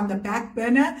actions on the back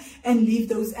burner and leave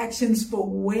those actions for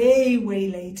way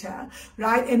later,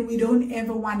 right? And we don't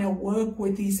ever want to work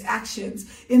with these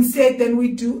actions. Instead, then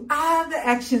we do other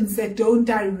actions that don't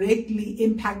directly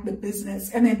impact the business.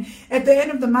 And then at the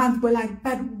end of the month, we're like,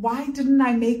 but why didn't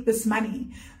I make this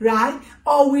money, right?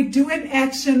 Or we do an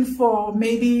action for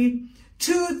maybe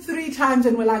 2-3 times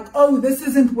and we're like, oh, this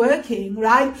isn't working,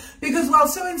 right? Because, well,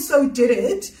 so-and-so did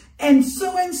it, and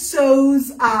so-and-so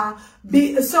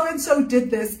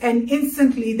did this, and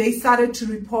instantly they started to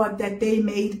report that they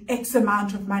made X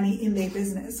amount of money in their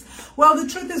business. Well, the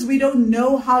truth is we don't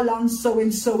know how long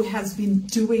so-and-so has been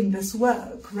doing this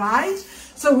work, right?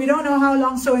 So we don't know how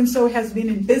long so-and-so has been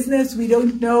in business. We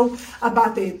don't know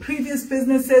about their previous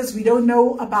businesses. We don't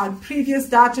know about previous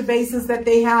databases that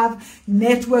they have,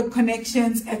 network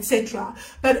connections, etc.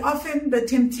 But often the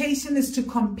temptation is to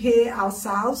compare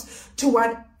ourselves to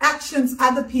what actions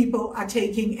other people are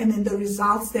taking and then the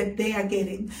results that they are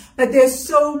getting. But there's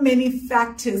so many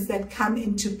factors that come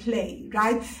into play,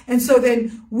 right? And so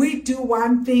then we do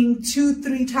one thing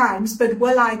 2-3 times, but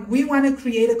we're like, we want to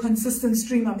create a consistent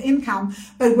stream of income,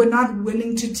 but we're not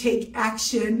willing to take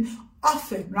action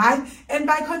often, right? And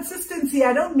by consistency,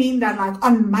 I don't mean that like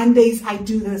on Mondays I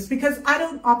do this, because I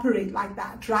don't operate like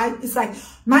that, right? It's like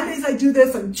Mondays I do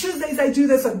this, on Tuesdays I do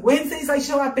this, on Wednesdays I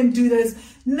show up and do this.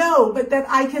 No, but that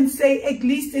I can say at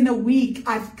least in a week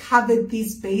I've covered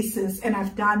these bases and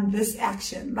I've done this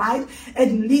action, right?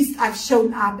 At least I've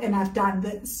shown up and I've done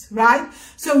this, right?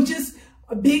 So just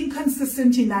being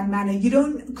consistent in that manner.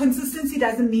 Consistency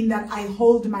doesn't mean that I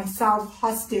hold myself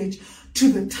hostage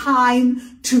to the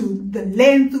time, to the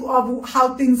length of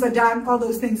how things are done, all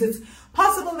those things. It's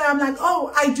possible that I'm like,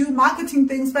 oh, I do marketing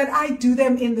things, but I do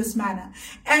them in this manner.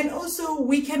 And also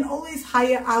we can always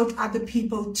hire out other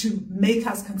people to make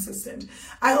us consistent.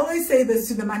 I always say this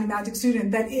to the Money Magic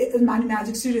students that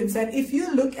if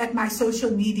you look at my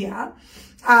social media,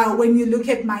 when you look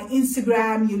at my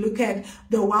Instagram, you look at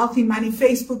the Wealthy Money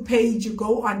Facebook page, you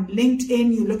go on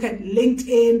LinkedIn, you look at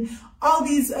LinkedIn, all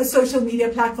these social media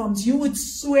platforms, you would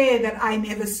swear that I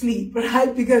never sleep,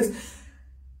 right? Because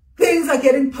things are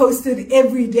getting posted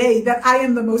every day, that I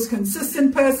am the most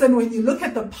consistent person. When you look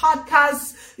at the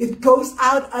podcasts, it goes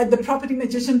out, the Property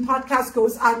Magician podcast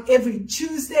goes out every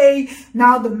Tuesday.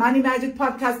 Now the Money Magic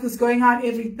podcast is going out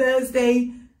every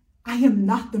Thursday. I am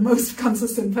not the most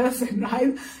consistent person,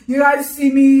 right? You guys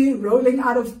see me rolling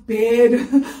out of bed,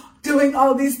 doing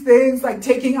all these things, like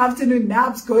taking afternoon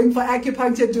naps, going for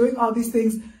acupuncture, doing all these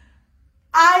things.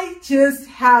 I just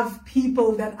have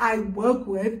people that I work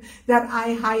with that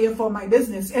I hire for my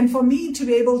business. And for me to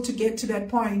be able to get to that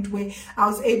point where I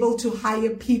was able to hire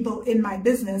people in my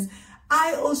business,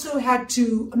 I also had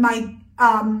to,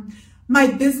 my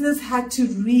business had to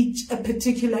reach a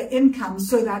particular income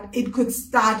so that it could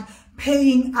start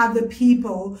paying other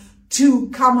people to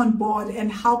come on board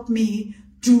and help me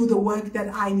do the work that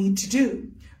I need to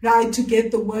do, right? To get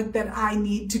the work that I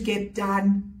need to get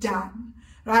done,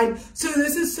 right? So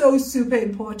this is so super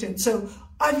important. So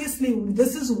obviously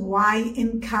this is why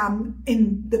income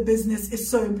in the business is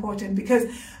so important, because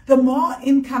the more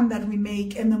income that we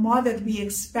make and the more that we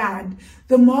expand,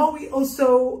 the more we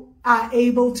also are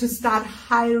able to start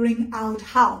hiring out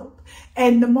help.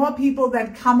 And the more people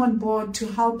that come on board to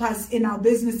help us in our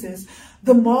businesses,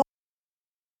 the more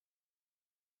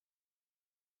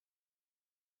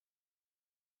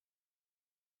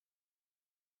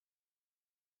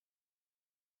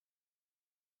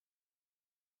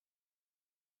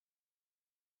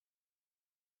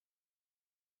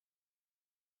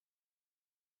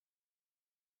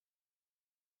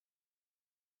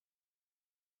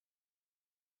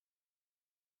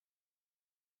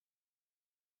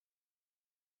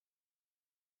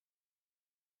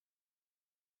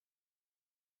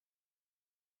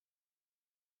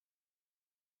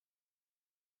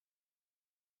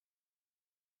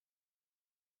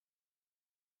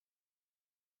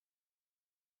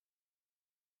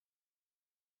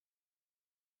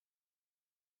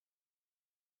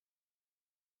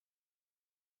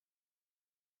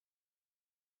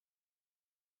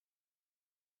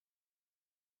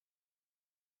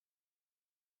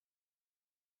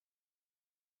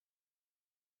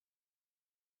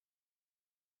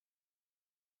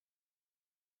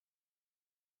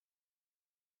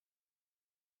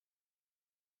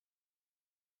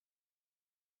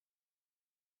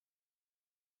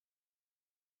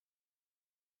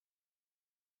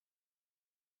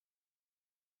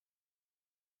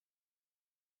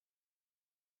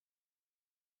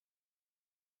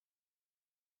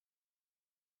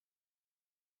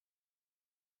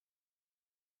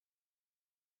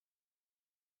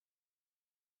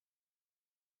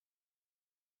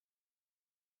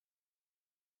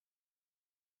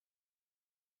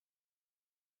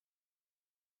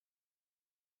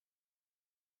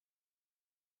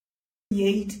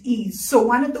create ease. So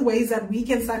one of the ways that we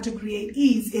can start to create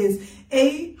ease is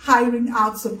A, hiring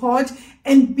out support,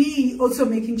 and B, also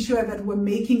making sure that we're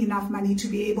making enough money to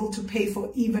be able to pay for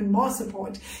even more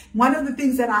support. One of the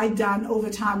things that I've done over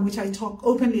time, which I talk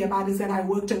openly about, is that I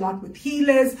worked a lot with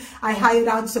healers. I hired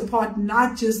out support,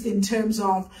 not just in terms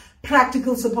of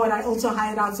practical support. I also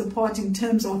hired out support in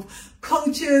terms of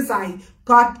coaches. I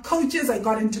got coaches, I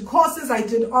got into courses, I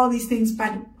did all these things,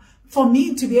 but for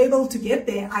me to be able to get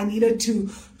there, I needed to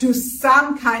do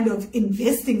some kind of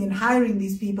investing in hiring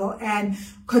these people and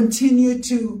continue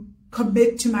to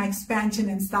commit to my expansion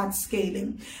and start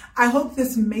scaling. I hope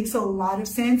this makes a lot of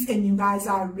sense and you guys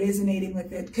are resonating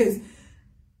with it, because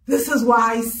this is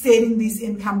why setting these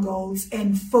income goals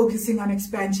and focusing on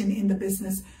expansion in the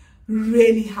business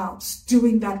really helps,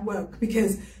 doing that work,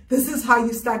 because this is how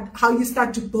you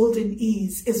start to build in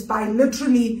ease, is by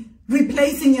literally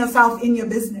replacing yourself in your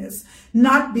business,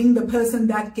 not being the person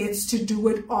that gets to do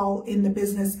it all in the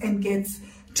business and gets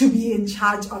to be in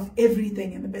charge of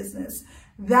everything in the business.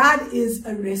 That is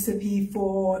a recipe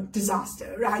for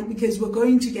disaster, right? Because we're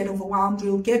going to get overwhelmed,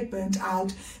 we'll get burnt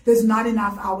out, there's not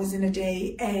enough hours in a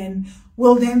day, and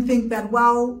we'll then think that,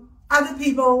 well, other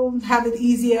people have it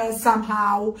easier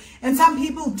somehow, and some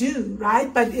people do,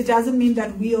 right? But it doesn't mean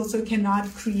that we also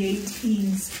cannot create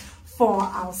ease for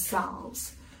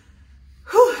ourselves.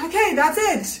 Whew, okay, that's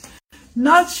it.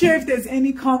 Not sure if there's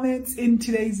any comments in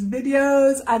today's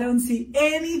videos. I don't see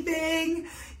anything.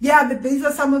 Yeah, but these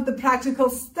are some of the practical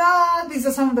stuff. These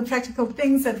are some of the practical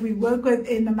things that we work with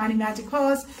in the Money Magic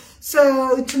course.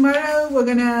 So tomorrow we're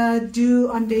going to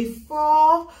do, on day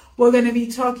 4, we're going to be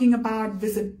talking about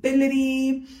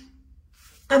visibility.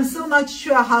 I'm still not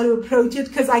sure how to approach it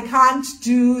because I can't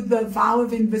do the vow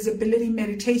of invisibility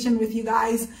meditation with you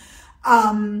guys.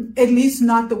 At least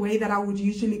not the way that I would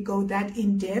usually go that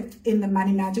in depth in the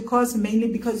Money Magic course, mainly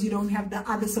because you don't have the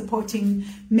other supporting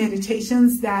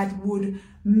meditations that would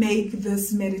make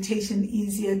this meditation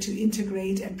easier to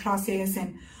integrate and process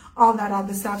and all that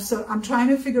other stuff. So I'm trying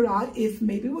to figure out if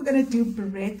maybe we're going to do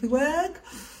breath work.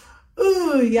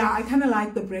 Ooh, yeah, I kind of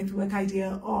like the breathwork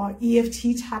idea, or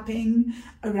EFT tapping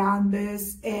around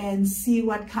this, and see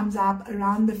what comes up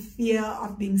around the fear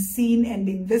of being seen and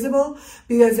being visible,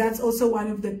 because that's also one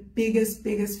of the biggest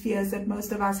fears that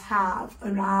most of us have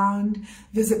around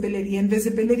visibility. And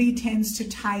visibility tends to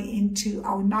tie into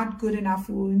our not good enough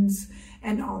wounds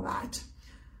and all that.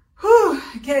 Whew,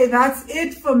 okay, that's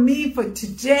it for me for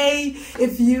today.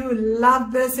 If you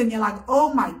love this and you're like,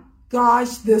 oh my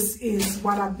gosh, this is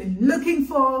what I've been looking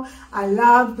for. I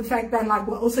love the fact that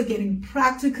we're also getting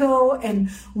practical and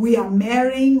we are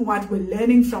marrying what we're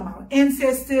learning from our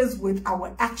ancestors with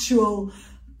our actual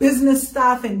business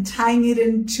stuff and tying it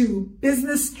into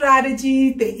business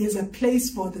strategy. There is a place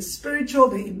for the spiritual,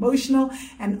 the emotional,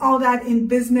 and all that in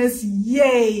business.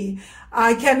 Yay.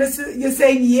 Candace, you're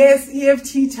saying yes,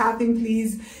 EFT tapping,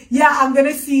 please. Yeah, I'm going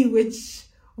to see which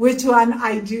one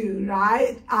I do,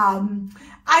 right?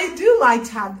 I do like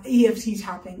EFT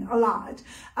tapping a lot,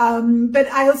 but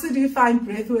I also do find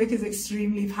breathwork is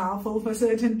extremely powerful for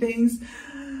certain things.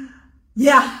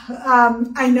 Yeah,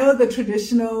 I know the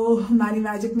traditional Money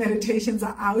Magic meditations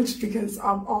are out because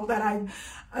of all that I've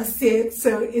said,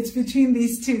 so it's between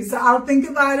these two. So I'll think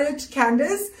about it,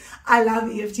 Candace. I love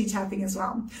EFT tapping as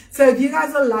well. So if you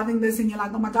guys are loving this and you're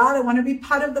like, oh my God, I want to be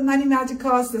part of the Money Magic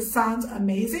course, this sounds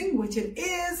amazing, which it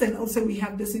is. And also we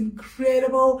have this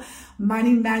incredible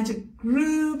Money Magic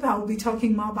group. I'll be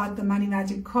talking more about the Money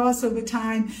Magic course over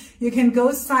time. You can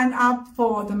go sign up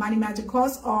for the Money Magic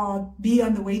course or be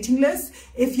on the waiting list.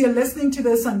 If you're listening to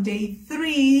this on day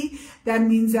 3, that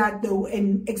means that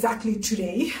exactly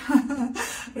today,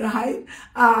 right?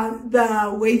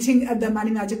 The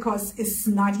Money Magic course is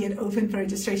not yet open for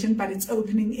registration, but it's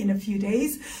opening in a few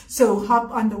days. So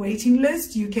hop on the waiting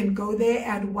list. You can go there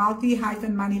at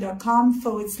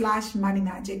wealthy-money.com/Money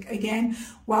Magic. Again,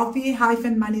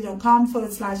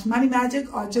 wealthy-money.com/Money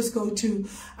Magic, or just go to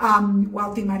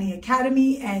Wealthy Money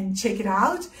Academy and check it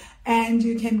out. And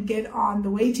you can get on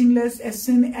the waiting list. As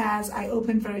soon as I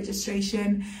open for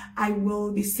registration, I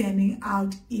will be sending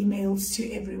out emails to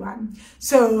everyone.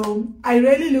 So I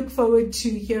really look forward to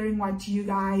hearing what you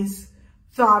guys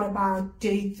thought about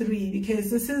day 3, because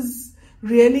this is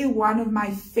really one of my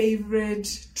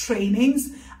favorite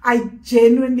trainings. I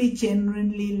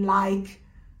genuinely like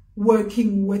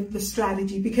working with the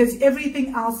strategy, because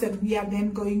everything else that we are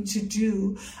then going to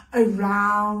do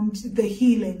around the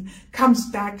healing comes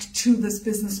back to this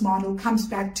business model, comes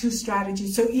back to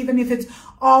strategy. So even if it's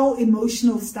all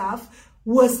emotional stuff,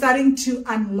 we're starting to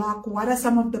unlock what are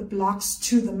some of the blocks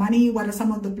to the money, what are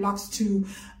some of the blocks to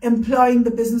employing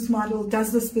the business model.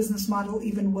 Does this business model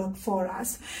even work for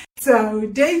us? So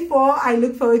day 4, I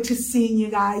look forward to seeing you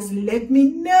guys. Let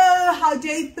me know how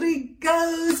day 3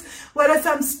 goes. What is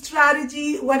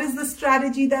the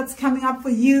strategy that's coming up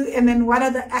for you? And then what are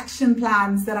the action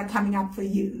plans that are coming up for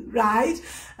you, right?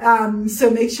 So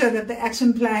make sure that the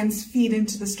action plans feed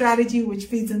into the strategy, which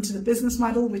feeds into the business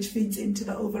model, which feeds into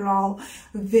the overall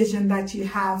vision that you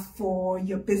have for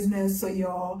your business or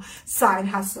your side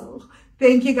hustle.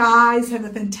 Thank you guys. Have a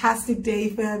fantastic day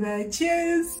further.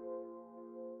 Cheers.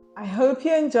 I hope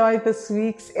you enjoyed this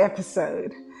week's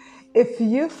episode. If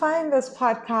you find this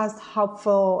podcast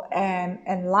helpful and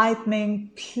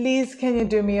enlightening, please can you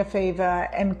do me a favor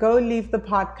and go leave the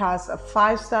podcast a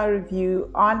 5-star review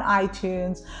on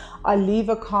iTunes or leave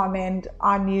a comment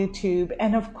on YouTube.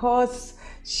 And of course,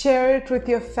 share it with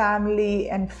your family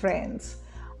and friends.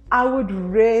 I would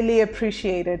really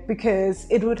appreciate it because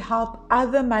it would help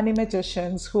other money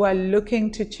magicians who are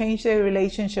looking to change their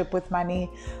relationship with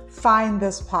money find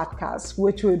this podcast,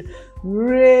 which would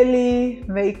really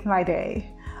make my day.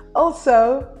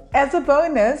 Also, as a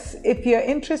bonus, if you're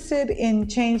interested in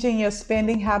changing your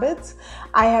spending habits,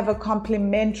 I have a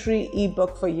complimentary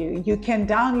ebook for you. You can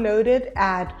download it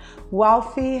at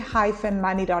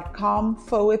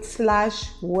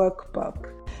wealthy-money.com/workbook.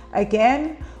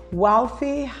 Again,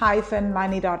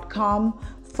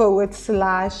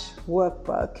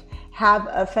 wealthy-money.com/workbook. Have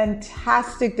a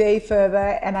fantastic day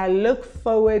further, and I look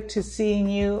forward to seeing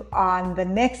you on the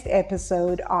next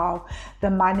episode of the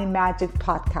Money Magic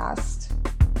Podcast.